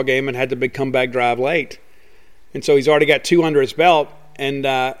in the ball game and had the big comeback drive late. And so he's already got 2 under his belt and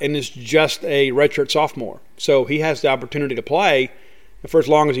is just a redshirt sophomore. So he has the opportunity to play for as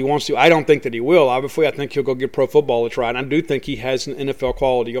long as he wants to. I don't think that he will. Obviously, I think he'll go give pro football a try. And I do think he has an NFL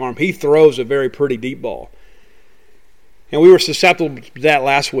quality arm. He throws a very pretty deep ball. And we were susceptible to that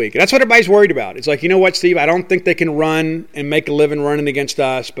last week. And that's what everybody's worried about. It's like, you know what, Steve? I don't think they can run and make a living running against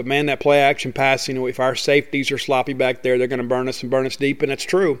us. But, man, that play-action passing, if our safeties are sloppy back there, they're going to burn us and burn us deep. And that's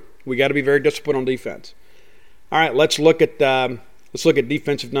true. We got to be very disciplined on defense. All right, let's look at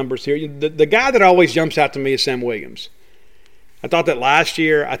defensive numbers here. The guy that always jumps out to me is Sam Williams. I thought that last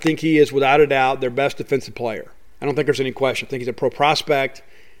year, I think he is, without a doubt, their best defensive player. I don't think there's any question. I think he's a pro prospect.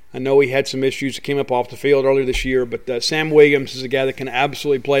 I know he had some issues that came up off the field earlier this year, but Sam Williams is a guy that can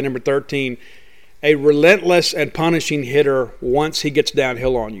absolutely play number 13, a relentless and punishing hitter once he gets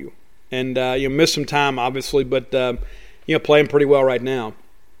downhill on you. And you miss some time, obviously, but playing pretty well right now.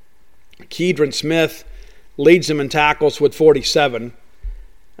 Keidron Smith leads them in tackles with 47.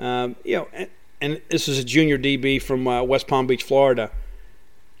 And this is a junior DB from West Palm Beach, Florida.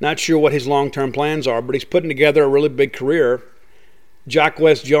 Not sure what his long-term plans are, but he's putting together a really big career.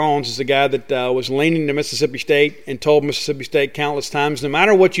 Jacquez Jones is the guy that was leaning to Mississippi State and told Mississippi State countless times, no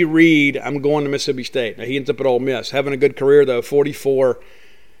matter what you read, I'm going to Mississippi State. Now, he ends up at Ole Miss, having a good career, though, 44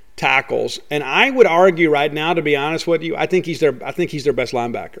 tackles. And I would argue right now, to be honest with you, I think he's their best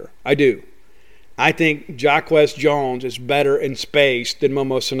linebacker. I do. I think Jacquez Jones is better in space than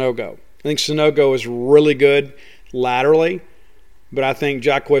Momo Sanogo. I think Sanogo is really good laterally, but I think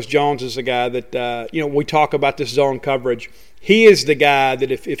Jacquez Jones is the guy that, we talk about this zone coverage. He is the guy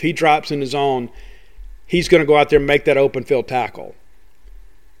that if he drops in the zone, he's going to go out there and make that open field tackle.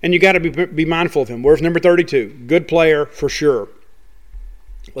 And you got to be mindful of him. Where's number 32? Good player for sure.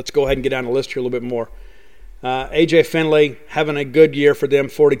 Let's go ahead and get down the list here a little bit more. A.J. Finley having a good year for them,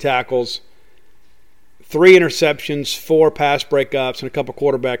 40 tackles, 3 interceptions, 4 pass breakups, and a couple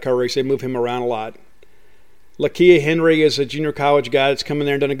quarterback hurries. They move him around a lot. Lakia Henry is a junior college guy that's come in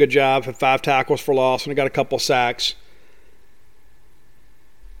there and done a good job, had 5 tackles for loss, and got a couple sacks.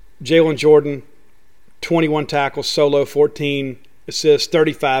 Jalen Jordan, 21 tackles solo, 14 assists,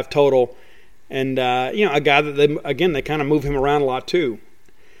 35 total. And, a guy that, they kind of move him around a lot too.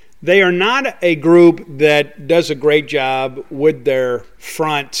 They are not a group that does a great job with their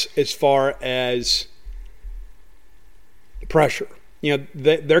fronts as far as pressure.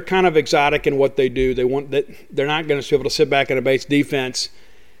 They're kind of exotic in what they do. They're not going to be able to sit back in a base defense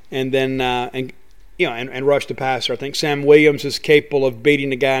and then and rush the passer. I think Sam Williams is capable of beating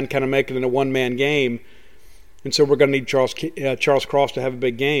the guy and kind of making it a one-man game, and so we're going to need Charles Cross to have a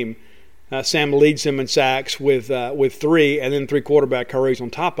big game. Sam leads them in sacks with 3, and then 3 quarterback hurries on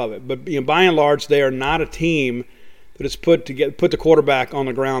top of it. But by and large, they are not a team that has put the quarterback on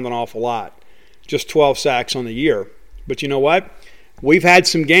the ground an awful lot. Just 12 sacks on the year. But you know what? We've had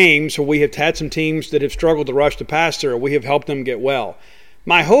some games where we have had some teams that have struggled to rush the passer, and we have helped them get well.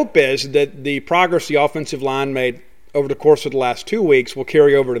 My hope is that the progress the offensive line made over the course of the last 2 weeks will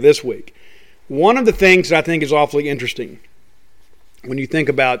carry over to this week. One of the things that I think is awfully interesting when you think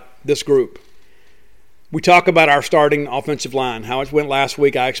about this group, we talk about our starting offensive line, how it went last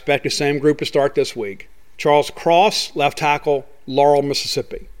week. I expect the same group to start this week. Charles Cross, left tackle, Laurel,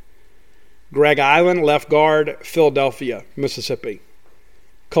 Mississippi. Greg Island, left guard, Philadelphia, Mississippi.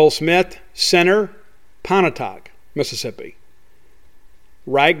 Cole Smith, center, Pontotoc, Mississippi.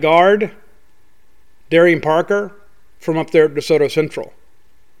 Right guard, Darian Parker from up there at DeSoto Central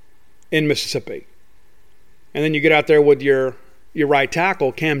in Mississippi. And then you get out there with your right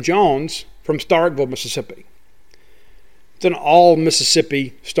tackle, Cam Jones, from Starkville, Mississippi. It's an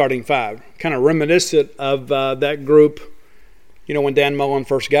all-Mississippi starting 5. Kind of reminiscent of that group, when Dan Mullen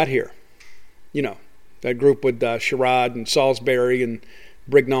first got here. That group with Sherrod and Salisbury and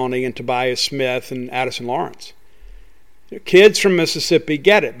Brignoni and Tobias Smith and Addison Lawrence. Kids from Mississippi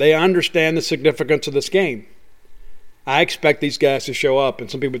get it. They understand the significance of this game. I expect these guys to show up.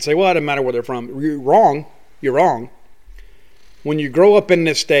 And some people would say, well, it doesn't matter where they're from. You're wrong. You're wrong. When you grow up in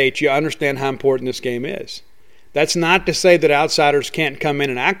this state, you understand how important this game is. That's not to say that outsiders can't come in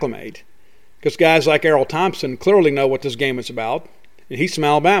and acclimate, because guys like Errol Thompson clearly know what this game is about, and he's from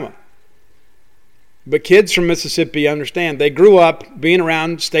Alabama. But kids from Mississippi understand. They grew up being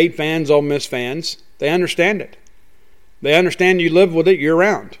around State fans, Ole Miss fans. They understand it. They understand you live with it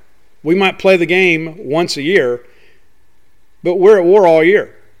year-round. We might play the game once a year, but we're at war all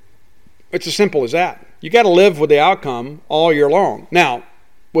year. It's as simple as that. You got to live with the outcome all year long. Now,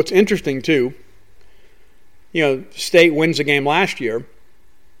 what's interesting too, State wins a game last year,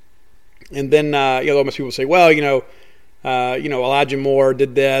 and then most people say, well, Elijah Moore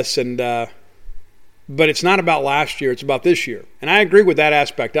did this, and but it's not about last year; it's about this year, and I agree with that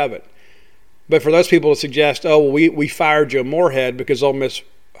aspect of it. But for those people to suggest, oh, well, we fired Joe Moorhead because Ole Miss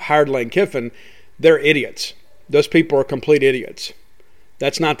hired Lane Kiffin, they're idiots. Those people are complete idiots.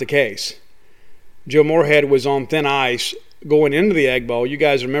 That's not the case. Joe Moorhead was on thin ice going into the Egg Bowl. You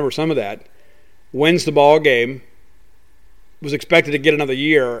guys remember some of that. Wins the ball game, was expected to get another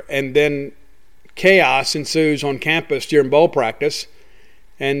year, and then chaos ensues on campus during bowl practice,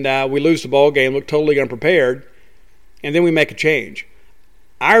 and we lose the ball game, look totally unprepared, and then we make a change.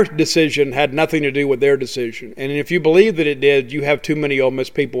 Our decision had nothing to do with their decision, and if you believe that it did, you have too many Ole Miss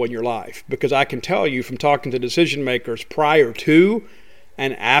people in your life, because I can tell you from talking to decision makers prior to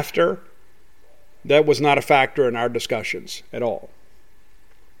and after, that was not a factor in our discussions at all.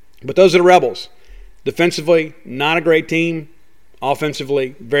 But those are the Rebels. Defensively, not a great team.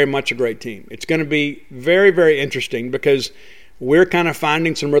 Offensively, very much a great team. It's going to be very, very interesting because we're kind of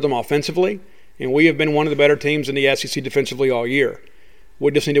finding some rhythm offensively, and we have been one of the better teams in the SEC defensively all year.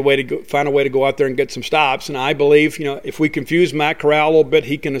 We just need to find a way to go out there and get some stops, and I believe, if we confuse Matt Corral a little bit,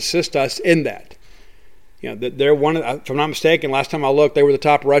 he can assist us in that. They're one of, if I'm not mistaken, last time I looked, they were the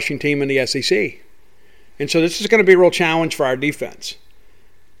top rushing team in the SEC. And so this is going to be a real challenge for our defense.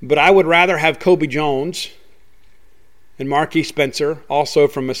 But I would rather have Kobe Jones and Marquis Spencer, also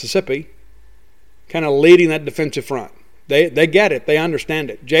from Mississippi, kind of leading that defensive front. They get it. They understand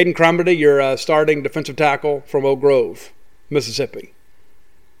it. Jaden Crumberty, your starting defensive tackle from Oak Grove, Mississippi.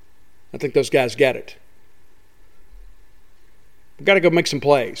 I think those guys get it. We've got to go make some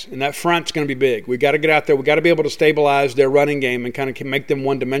plays, and that front's going to be big. We've got to get out there. We've got to be able to stabilize their running game and kind of make them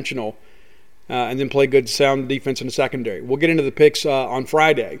one-dimensional. And then play good, sound defense in the secondary. We'll get into the picks on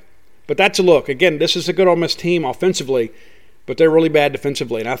Friday. But that's a look. Again, this is a good Ole Miss team offensively, but they're really bad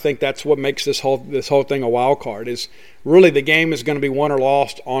defensively, and I think that's what makes this whole thing a wild card. Is really the game is going to be won or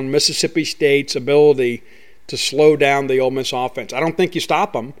lost on Mississippi State's ability to slow down the Ole Miss offense. I don't think you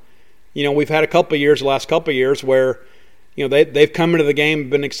stop them. We've had the last couple of years, where they've come into the game,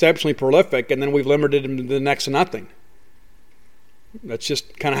 been exceptionally prolific, and then we've limited them to the next to nothing. That's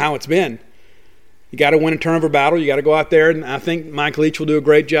just kind of how it's been. You got to win a turnover battle. You got to go out there, and I think Mike Leach will do a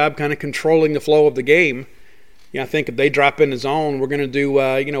great job kind of controlling the flow of the game. I think if they drop in the zone, we're going to do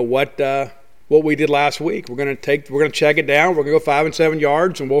what we did last week. We're going to check it down. We're going to go 5 and 7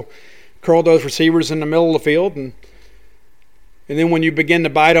 yards, and we'll curl those receivers in the middle of the field, and then when you begin to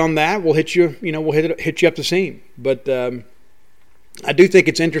bite on that, we'll hit you. We'll hit you up the seam. But I do think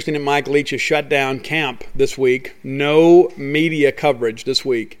it's interesting that Mike Leach has shut down camp this week. No media coverage this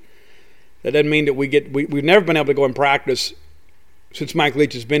week. That doesn't mean that we've never been able to go and practice since Mike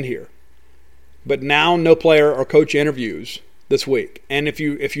Leach has been here. But now no player or coach interviews this week. And if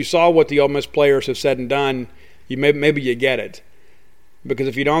you saw what the Ole Miss players have said and done, maybe you get it. Because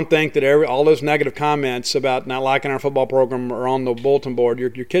if you don't think that all those negative comments about not liking our football program are on the bulletin board,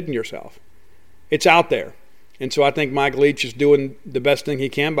 you're kidding yourself. It's out there. And so I think Mike Leach is doing the best thing he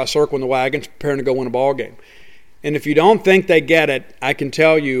can by circling the wagons, preparing to go win a ball game. And if you don't think they get it, I can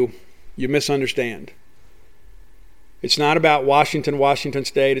tell you, you misunderstand. It's not about Washington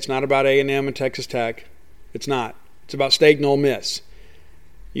State. It's not about A&M and Texas Tech. It's not. It's about State and Ole Miss.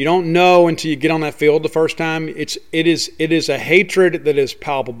 You don't know until you get on that field the first time. It is a hatred that is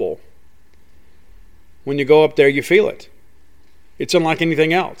palpable. When you go up there, you feel it. It's unlike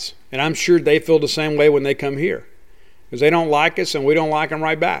anything else. And I'm sure they feel the same way when they come here. Because they don't like us and we don't like them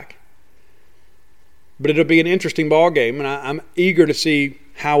right back. But it'll be an interesting ball game, and I'm eager to see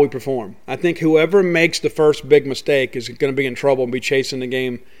how we perform. I think whoever makes the first big mistake is going to be in trouble and be chasing the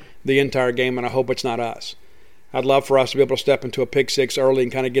game the entire game, and I hope it's not us. I'd love for us to be able to step into a pick six early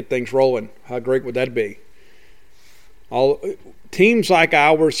and kind of get things rolling. How great would that be? Teams like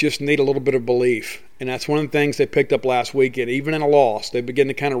ours just need a little bit of belief, and that's one of the things they picked up last weekend. Even in a loss, they begin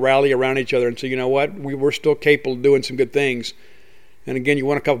to kind of rally around each other and say, you know what, we're still capable of doing some good things. And again, you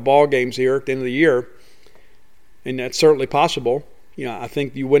won a couple ball games here at the end of the year, and that's certainly possible. I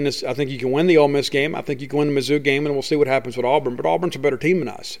think you win this. I think you can win the Ole Miss game. I think you can win the Mizzou game, and we'll see what happens with Auburn. But Auburn's a better team than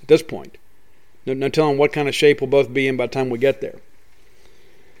us at this point. No telling what kind of shape we'll both be in by the time we get there.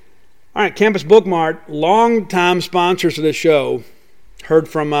 All right, Campus Book Mart, long-time sponsors of this show. Heard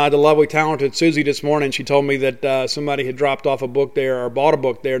from the lovely, talented Susie this morning. She told me that somebody had dropped off a book there or bought a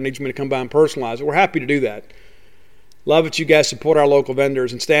book there and needs me to come by and personalize it. We're happy to do that. Love that you guys support our local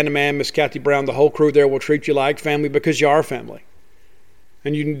vendors. And Stan the Man, Miss Kathy Brown, the whole crew there will treat you like family because you are family.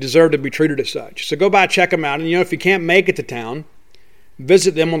 And you deserve to be treated as such. So go by, check them out. And, if you can't make it to town,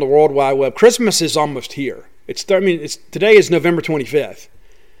 visit them on the World Wide Web. Christmas is almost here. Today is November 25th.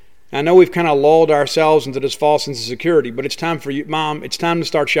 I know we've kind of lulled ourselves into this false sense of security, but it's time for you, Mom, it's time to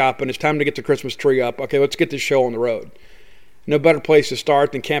start shopping. It's time to get the Christmas tree up. Okay, let's get this show on the road. No better place to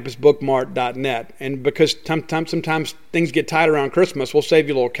start than campusbookmart.net. And because sometimes things get tight around Christmas, we'll save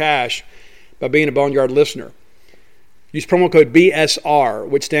you a little cash by being a Boneyard listener. Use promo code BSR,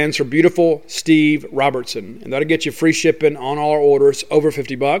 which stands for Beautiful Steve Robertson. And that'll get you free shipping on all our orders over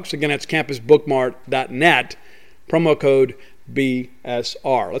 $50. Again, that's campusbookmart.net. Promo code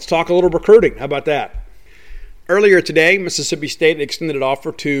BSR. Let's talk a little recruiting. How about that? Earlier today, Mississippi State extended an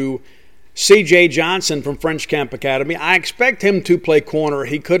offer to C.J. Johnson from French Camp Academy. I expect him to play corner.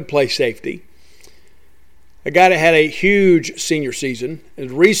 He could play safety. A guy that had a huge senior season, and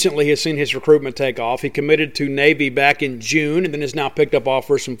recently has seen his recruitment take off. He committed to Navy back in June and then has now picked up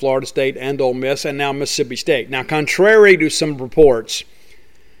offers from Florida State and Ole Miss and now Mississippi State. Now, contrary to some reports,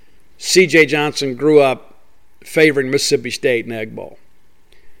 C.J. Johnson grew up favoring Mississippi State in the Egg Bowl.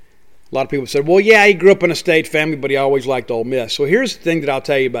 A lot of people said, well, yeah, he grew up in a state family, but he always liked Ole Miss. So here's the thing that I'll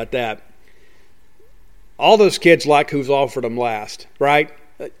tell you about that. All those kids like who's offered them last, right?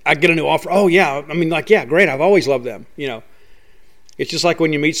 I get a new offer. Oh, yeah. Yeah, great. I've always loved them. It's just like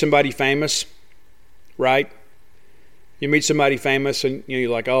when you meet somebody famous, right? You meet somebody famous and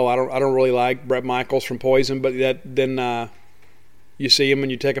you're like, oh, I don't really like Bret Michaels from Poison, but then you see him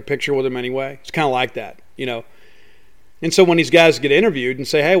and you take a picture with him anyway. It's kind of like that, And so when these guys get interviewed and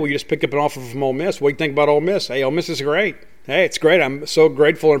say, hey, well, you just picked up an offer from Ole Miss. What do you think about Ole Miss? Hey, Ole Miss is great. Hey, it's great. I'm so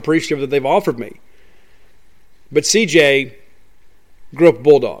grateful and appreciative that they've offered me. But CJ grew up a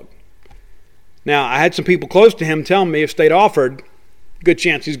Bulldog. Now, I had some people close to him tell me if State offered, good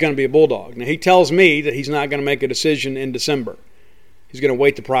chance he's going to be a Bulldog. Now, he tells me that he's not going to make a decision in December. He's going to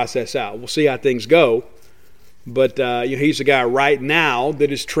wait the process out. We'll see how things go. But he's a guy right now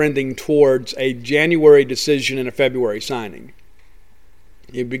that is trending towards a January decision and a February signing.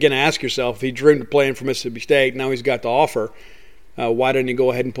 You begin to ask yourself, if he dreamed of playing for Mississippi State, now he's got the offer, why didn't he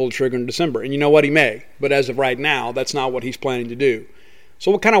go ahead and pull the trigger in December? And you know what, he may. But as of right now, that's not what he's planning to do. So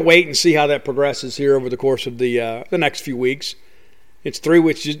we'll kind of wait and see how that progresses here over the course of the next few weeks. It's 3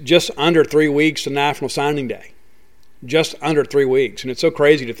 weeks, just under 3 weeks to National Signing Day. Just under 3 weeks. And it's so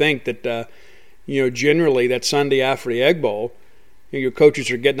crazy to think that, generally that Sunday after the Egg Bowl, your coaches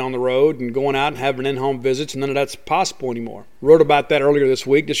are getting on the road and going out and having in-home visits, and none of that's possible anymore. Wrote about that earlier this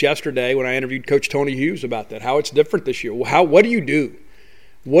week, just yesterday, when I interviewed Coach Tony Hughes about that, how it's different this year. What do you do?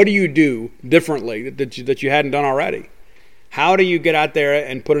 What do you do differently that you hadn't done already? How do you get out there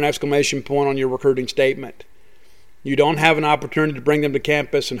and put an exclamation point on your recruiting statement? You don't have an opportunity to bring them to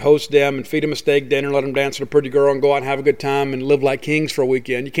campus and host them and feed them a steak dinner, let them dance with a pretty girl and go out and have a good time and live like kings for a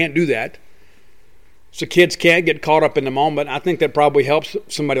weekend. You can't do that. So kids can't get caught up in the moment. I think that probably helps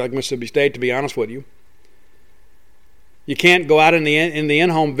somebody like Mississippi State, to be honest with you. You can't go out in the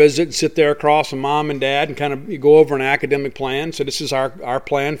in-home visit and sit there across from mom and dad and kind of go over an academic plan. So this is our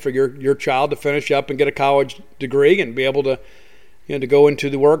plan for your child to finish up and get a college degree and be able to, to go into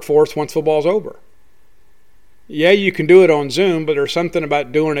the workforce once football's over. Yeah, you can do it on Zoom, but there's something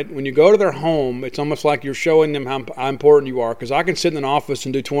about doing it. When you go to their home, it's almost like you're showing them how important you are. Because I can sit in an office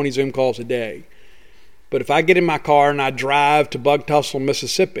and do 20 Zoom calls a day. But if I get in my car and I drive to Bug Tussle,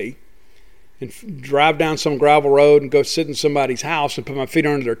 Mississippi, and drive down some gravel road and go sit in somebody's house and put my feet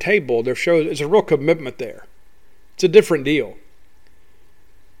under their table, there's a real commitment there. It's a different deal.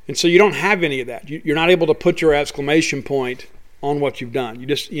 And so you don't have any of that. You're not able to put your exclamation point on what you've done. You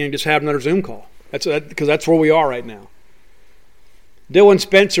just have another Zoom call. Because that's where we are right now. Dylan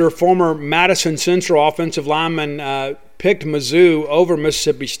Spencer, former Madison Central offensive lineman, picked Mizzou over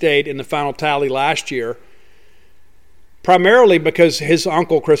Mississippi State in the final tally last year, primarily because his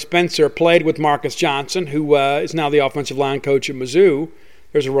uncle, Chris Spencer, played with Marcus Johnson, who is now the offensive line coach at Mizzou.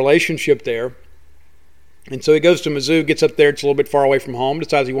 There's a relationship there. And so he goes to Mizzou, gets up there. It's a little bit far away from home,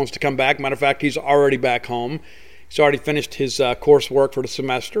 decides he wants to come back. Matter of fact, he's already back home. He's already finished his coursework for the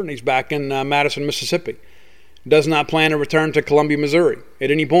semester, and he's back in Madison, Mississippi. Does not plan to return to Columbia, Missouri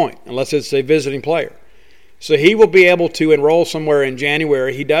at any point, unless it's a visiting player. So he will be able to enroll somewhere in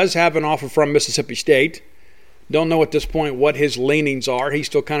January. He does have an offer from Mississippi State. Don't know at this point what his leanings are. He's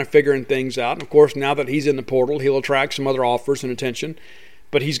still kind of figuring things out. And, of course, now that he's in the portal, he'll attract some other offers and attention.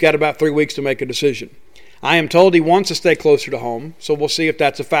 But he's got about 3 weeks to make a decision. I am told he wants to stay closer to home, so we'll see if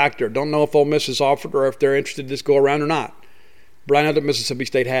that's a factor. Don't know if Ole Miss is offered or if they're interested this go around or not. But I know that Mississippi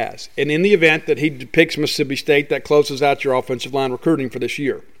State has. And in the event that he picks Mississippi State, that closes out your offensive line recruiting for this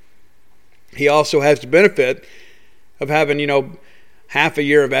year. He also has the benefit of having, half a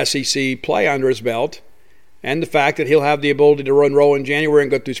year of SEC play under his belt, and the fact that he'll have the ability to enroll in January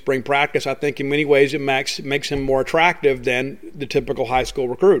and go through spring practice. I think in many ways it makes him more attractive than the typical high school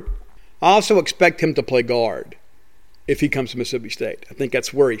recruit. I also expect him to play guard if he comes to Mississippi State. I think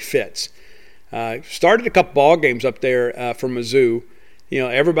that's where he fits. Started a couple ball games up there for Mizzou.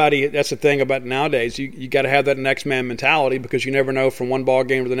 Everybody, that's the thing about nowadays. You got to have that next man mentality because you never know from one ball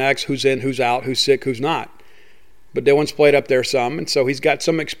game to the next who's in, who's out, who's sick, who's not. But Dylan's played up there some, and so he's got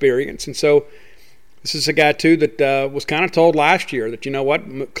some experience. And so this is a guy, too, that was kind of told last year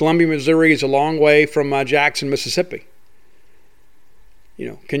that, Columbia, Missouri is a long way from Jackson, Mississippi.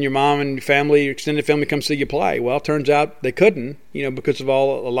 Can your mom and your family, your extended family come see you play? Well, it turns out they couldn't, because of a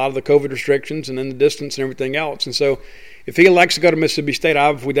lot of the COVID restrictions and then the distance and everything else. And so if he elects to go to Mississippi State,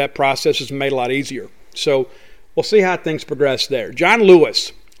 obviously that process is made a lot easier. So we'll see how things progress there. John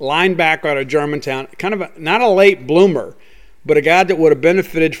Lewis, linebacker out of Germantown, kind of not a late bloomer, but a guy that would have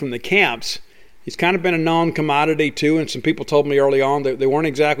benefited from the camps. He's kind of been a known commodity, too, and some people told me early on that they weren't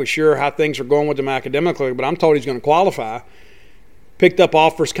exactly sure how things are going with him academically, but I'm told he's going to qualify. Picked up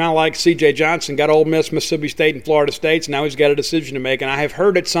offers kind of like C.J. Johnson, got Ole Miss, Mississippi State, and Florida State, so now he's got a decision to make. And I have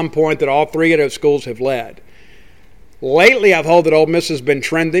heard at some point that all three of those schools have led. Lately, I've heard that Ole Miss has been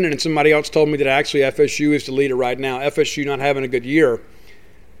trending, and somebody else told me that actually FSU is the leader right now. FSU not having a good year.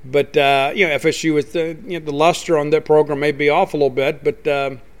 But, FSU is the luster on that program may be off a little bit, but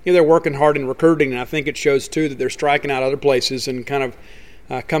they're working hard in recruiting, and I think it shows, too, that they're striking out other places and kind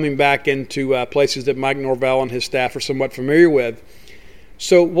of coming back into places that Mike Norvell and his staff are somewhat familiar with.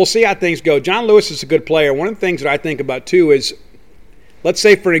 So we'll see how things go. John Lewis is a good player. One of the things that I think about, too, is let's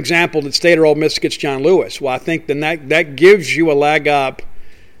say, for example, that State or Ole Miss gets John Lewis. Well, I think then that gives you a leg up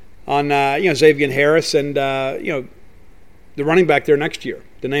on, Xavier Harris and, the running back there next year.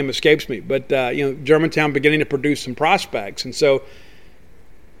 The name escapes me. But, Germantown beginning to produce some prospects. And so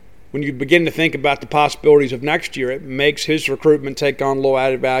when you begin to think about the possibilities of next year, it makes his recruitment take on low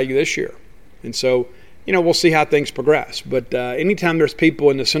added value this year. And so we'll see how things progress. But anytime there's people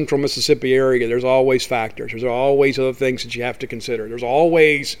in the central Mississippi area, there's always factors. There's always other things that you have to consider. There's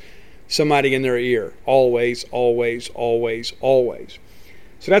always somebody in their ear. Always, always, always, always.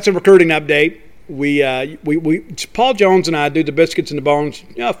 So that's a recruiting update. We Paul Jones and I do the Biscuits and the Bones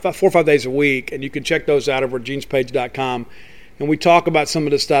 4 or 5 days a week, and you can check those out over at genespage.com. And we talk about some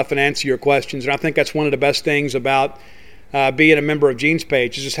of this stuff and answer your questions. And I think that's one of the best things about being a member of Gene's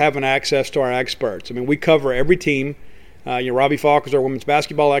Page is just having access to our experts. I mean, we cover every team. Robbie Falk is our women's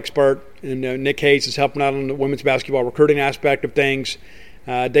basketball expert, and Nick Hayes is helping out on the women's basketball recruiting aspect of things.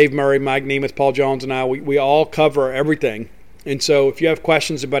 Dave Murray, Mike Nemeth, Paul Jones, and I, we all cover everything. And so if you have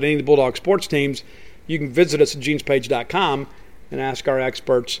questions about any of the Bulldog sports teams, you can visit us at genespage.com and ask our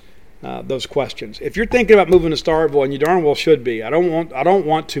experts those questions. If you're thinking about moving to Starkville, and you darn well should be, I don't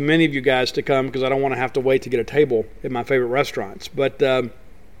want too many of you guys to come because I don't want to have to wait to get a table at my favorite restaurants. But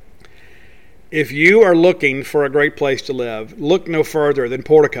if you are looking for a great place to live, look no further than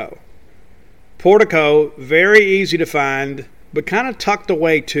Portico. Portico, very easy to find, but kind of tucked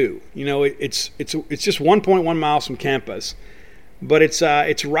away too. It's just 1.1 miles from campus, but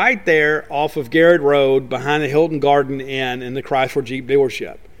it's right there off of Garrett Road behind the Hilton Garden Inn and the Chrysler Jeep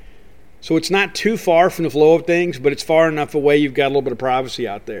dealership. So it's not too far from the flow of things, but it's far enough away you've got a little bit of privacy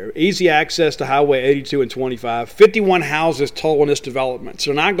out there. Easy access to Highway 82 and 25. 51 houses total in this development,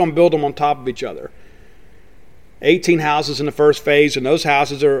 so they're not going to build them on top of each other. 18 houses in the first phase, and those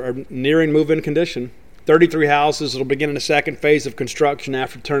houses are nearing move-in condition. 33 houses that will begin in the second phase of construction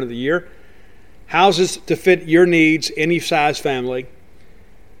after the turn of the year. Houses to fit your needs, any size family,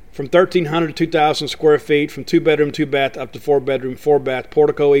 from 1,300 to 2,000 square feet, from 2-bedroom, 2-bath, up to 4-bedroom, 4-bath.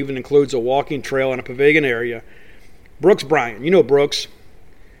 Portico even includes a walking trail and a pavilion area. Brooks Bryan, you know Brooks.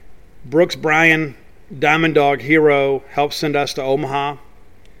 Brooks Bryan, Diamond Dog hero, helped send us to Omaha.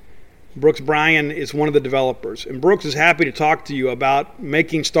 Brooks Bryan is one of the developers. And Brooks is happy to talk to you about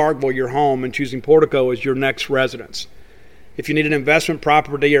making Starkville your home and choosing Portico as your next residence. If you need an investment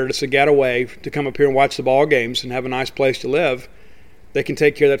property or just a getaway to come up here and watch the ball games and have a nice place to live, they can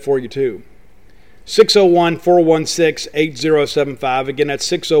take care of that for you too. 601-416-8075. Again, that's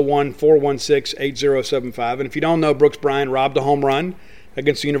 601-416-8075. And if you don't know, Brooks Bryan robbed a home run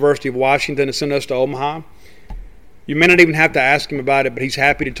against the University of Washington to send us to Omaha. You may not even have to ask him about it, but he's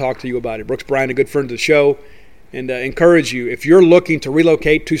happy to talk to you about it. Brooks Bryan, a good friend of the show, and encourage you, if you're looking to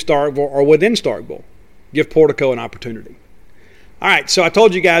relocate to Starkville or within Starkville, give Portico an opportunity. All right, so I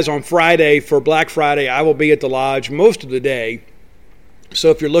told you guys on Friday, for Black Friday, I will be at the Lodge most of the day. So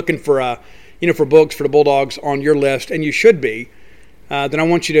if you're looking for for books for the Bulldogs on your list, and you should be, then I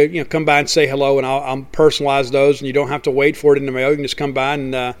want you to come by and say hello, and I'll personalize those, and you don't have to wait for it in the mail. You can just come by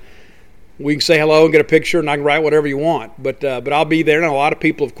and we can say hello and get a picture, and I can write whatever you want. But I'll be there, and a lot of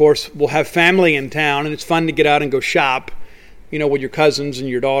people, of course, will have family in town, and it's fun to get out and go shop, with your cousins and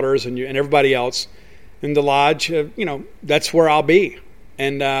your daughters and everybody else. In the Lodge, that's where I'll be,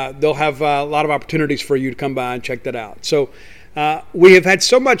 and they'll have a lot of opportunities for you to come by and check that out. So we have had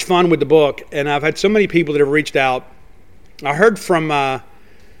so much fun with the book, and I've had so many people that have reached out. I heard from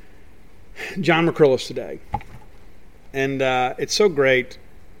John McCrillis today, and it's so great.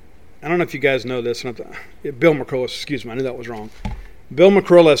 I don't know if you guys know this. Bill McCrillis, excuse me, I knew that was wrong. Bill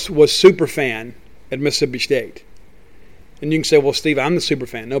McCrillis was super fan at Mississippi State. And you can say, well, Steve, I'm the super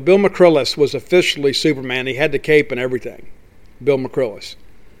fan. No, Bill McCrillis was officially Superman. He had the cape and everything, Bill McCrillis.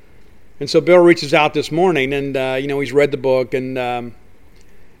 And so Bill reaches out this morning, and, he's read the book. And, I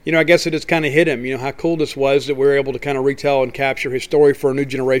guess it just kind of hit him, how cool this was that we were able to kind of retell and capture his story for a new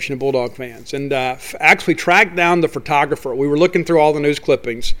generation of Bulldog fans. And actually tracked down the photographer. We were looking through all the news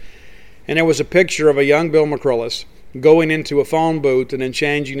clippings, and there was a picture of a young Bill McCrillis going into a phone booth and then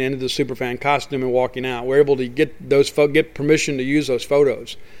changing into the superfan costume and walking out. We're able to get permission to use those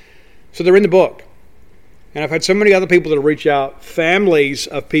photos. So they're in the book. And I've had so many other people that have reached out, families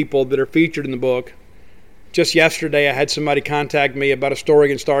of people that are featured in the book. Just yesterday, I had somebody contact me about a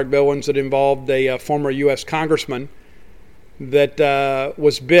story in Starkville that involved a former U.S. congressman that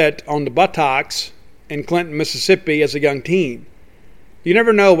was bit on the buttocks in Clinton, Mississippi as a young teen. You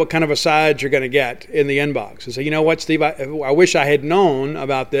never know what kind of asides you're going to get in the inbox. And say, you know what, Steve, I wish I had known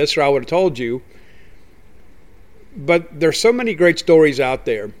about this, or I would have told you. But there's so many great stories out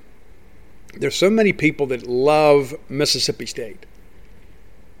there. There's so many people that love Mississippi State.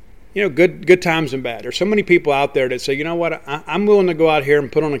 Good times and bad. There's so many people out there that say, you know what, I'm willing to go out here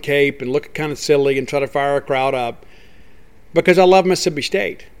and put on a cape and look kind of silly and try to fire a crowd up because I love Mississippi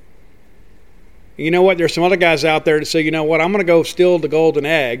State. You know what? There's some other guys out there that say, you know what, I'm going to go steal the golden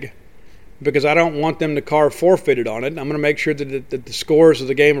egg because I don't want them to carve forfeited on it. I'm going to make sure that the scores of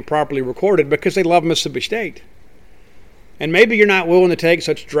the game are properly recorded because they love Mississippi State. And maybe you're not willing to take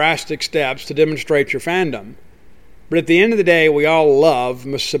such drastic steps to demonstrate your fandom. But at the end of the day, we all love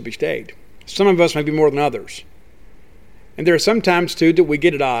Mississippi State. Some of us maybe more than others. And there are some times, too, that we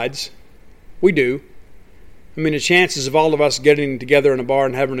get at odds. We do. I mean, the chances of all of us getting together in a bar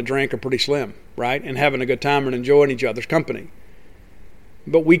and having a drink are pretty slim, right? And having a good time and enjoying each other's company.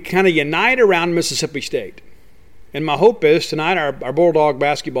 But we kind of unite around Mississippi State. And my hope is tonight our Bulldog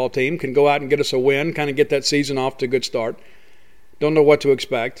basketball team can go out and get us a win, kind of get that season off to a good start. Don't know what to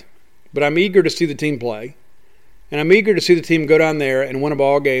expect. But I'm eager to see the team play. And I'm eager to see the team go down there and win a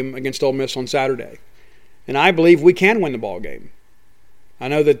ball game against Ole Miss on Saturday. And I believe we can win the ball game. I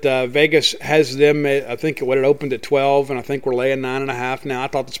know that Vegas has them, I think it opened at 12, and I think we're laying 9.5 now. I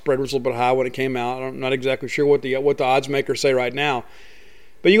thought the spread was a little bit high when it came out. I'm not exactly sure what the odds makers say right now.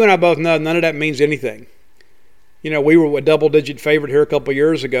 But you and I both know none of that means anything. You know, we were a double-digit favorite here a couple of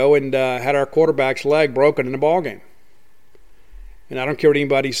years ago and had our quarterback's leg broken in a ball game. And I don't care what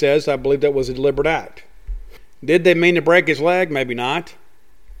anybody says. I believe that was a deliberate act. Did they mean to break his leg? Maybe not.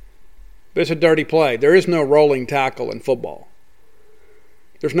 But it's a dirty play. There is no rolling tackle in football.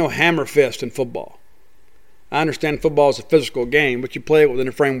 There's no hammer fist in football. I understand football is a physical game, but you play it within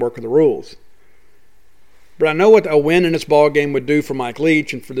the framework of the rules. But I know what a win in this ball game would do for Mike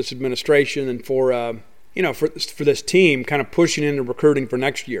Leach and for this administration and for this team kind of pushing into recruiting for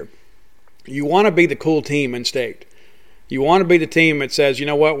next year. You want to be the cool team in state. You want to be the team that says, you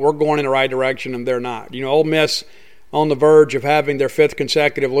know what, we're going in the right direction and they're not. You know, Ole Miss on the verge of having their 5th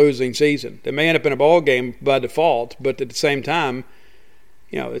consecutive losing season. They may end up in a ball game by default, but at the same time,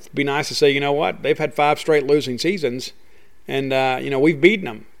 you know, it'd be nice to say, you know what, they've had 5 straight losing seasons, and we've beaten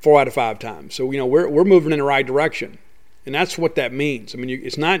them 4 out of 5 times. So we're moving in the right direction, and that's what that means. I mean,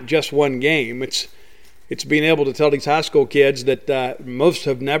 it's not just one game. It's being able to tell these high school kids that most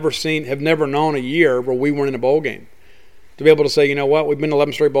have never known a year where we weren't in a bowl game. To be able to say, you know what, we've been to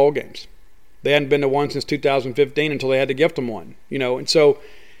 11 straight bowl games. They hadn't been to one since 2015 until they had to gift them one. You know, and so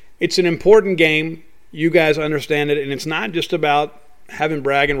it's an important game. You guys understand it, and it's not just about having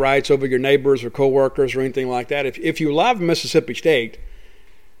bragging rights over your neighbors or coworkers or anything like that. If you love Mississippi State,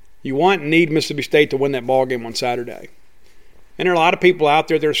 you want and need Mississippi State to win that ball game on Saturday. And there are a lot of people out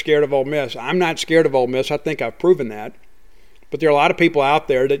there that are scared of Ole Miss. I'm not scared of Ole Miss. I think I've proven that. But there are a lot of people out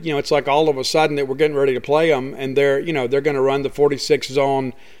there that, you know, it's like all of a sudden that we're getting ready to play them, and they're going to run the 46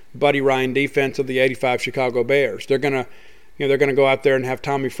 zone Buddy Ryan defense of the 85 Chicago Bears. They're going to go out there and have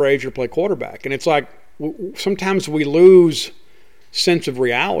Tommy Frazier play quarterback. And it's like sometimes we lose sense of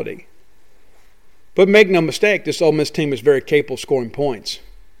reality. But make no mistake, this Ole Miss team is very capable of scoring points.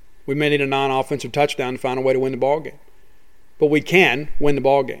 We may need a non-offensive touchdown to find a way to win the ball game. But we can win the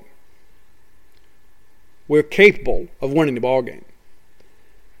ball game. We're capable of winning the ball game.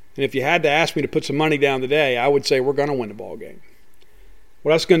 And if you had to ask me to put some money down today, I would say we're going to win the ball game.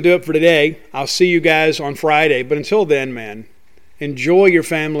 Well, that's going to do it for today. I'll see you guys on Friday. But until then, man, enjoy your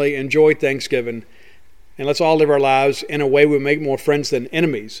family, enjoy Thanksgiving, and let's all live our lives in a way we make more friends than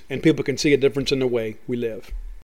enemies, and people can see a difference in the way we live.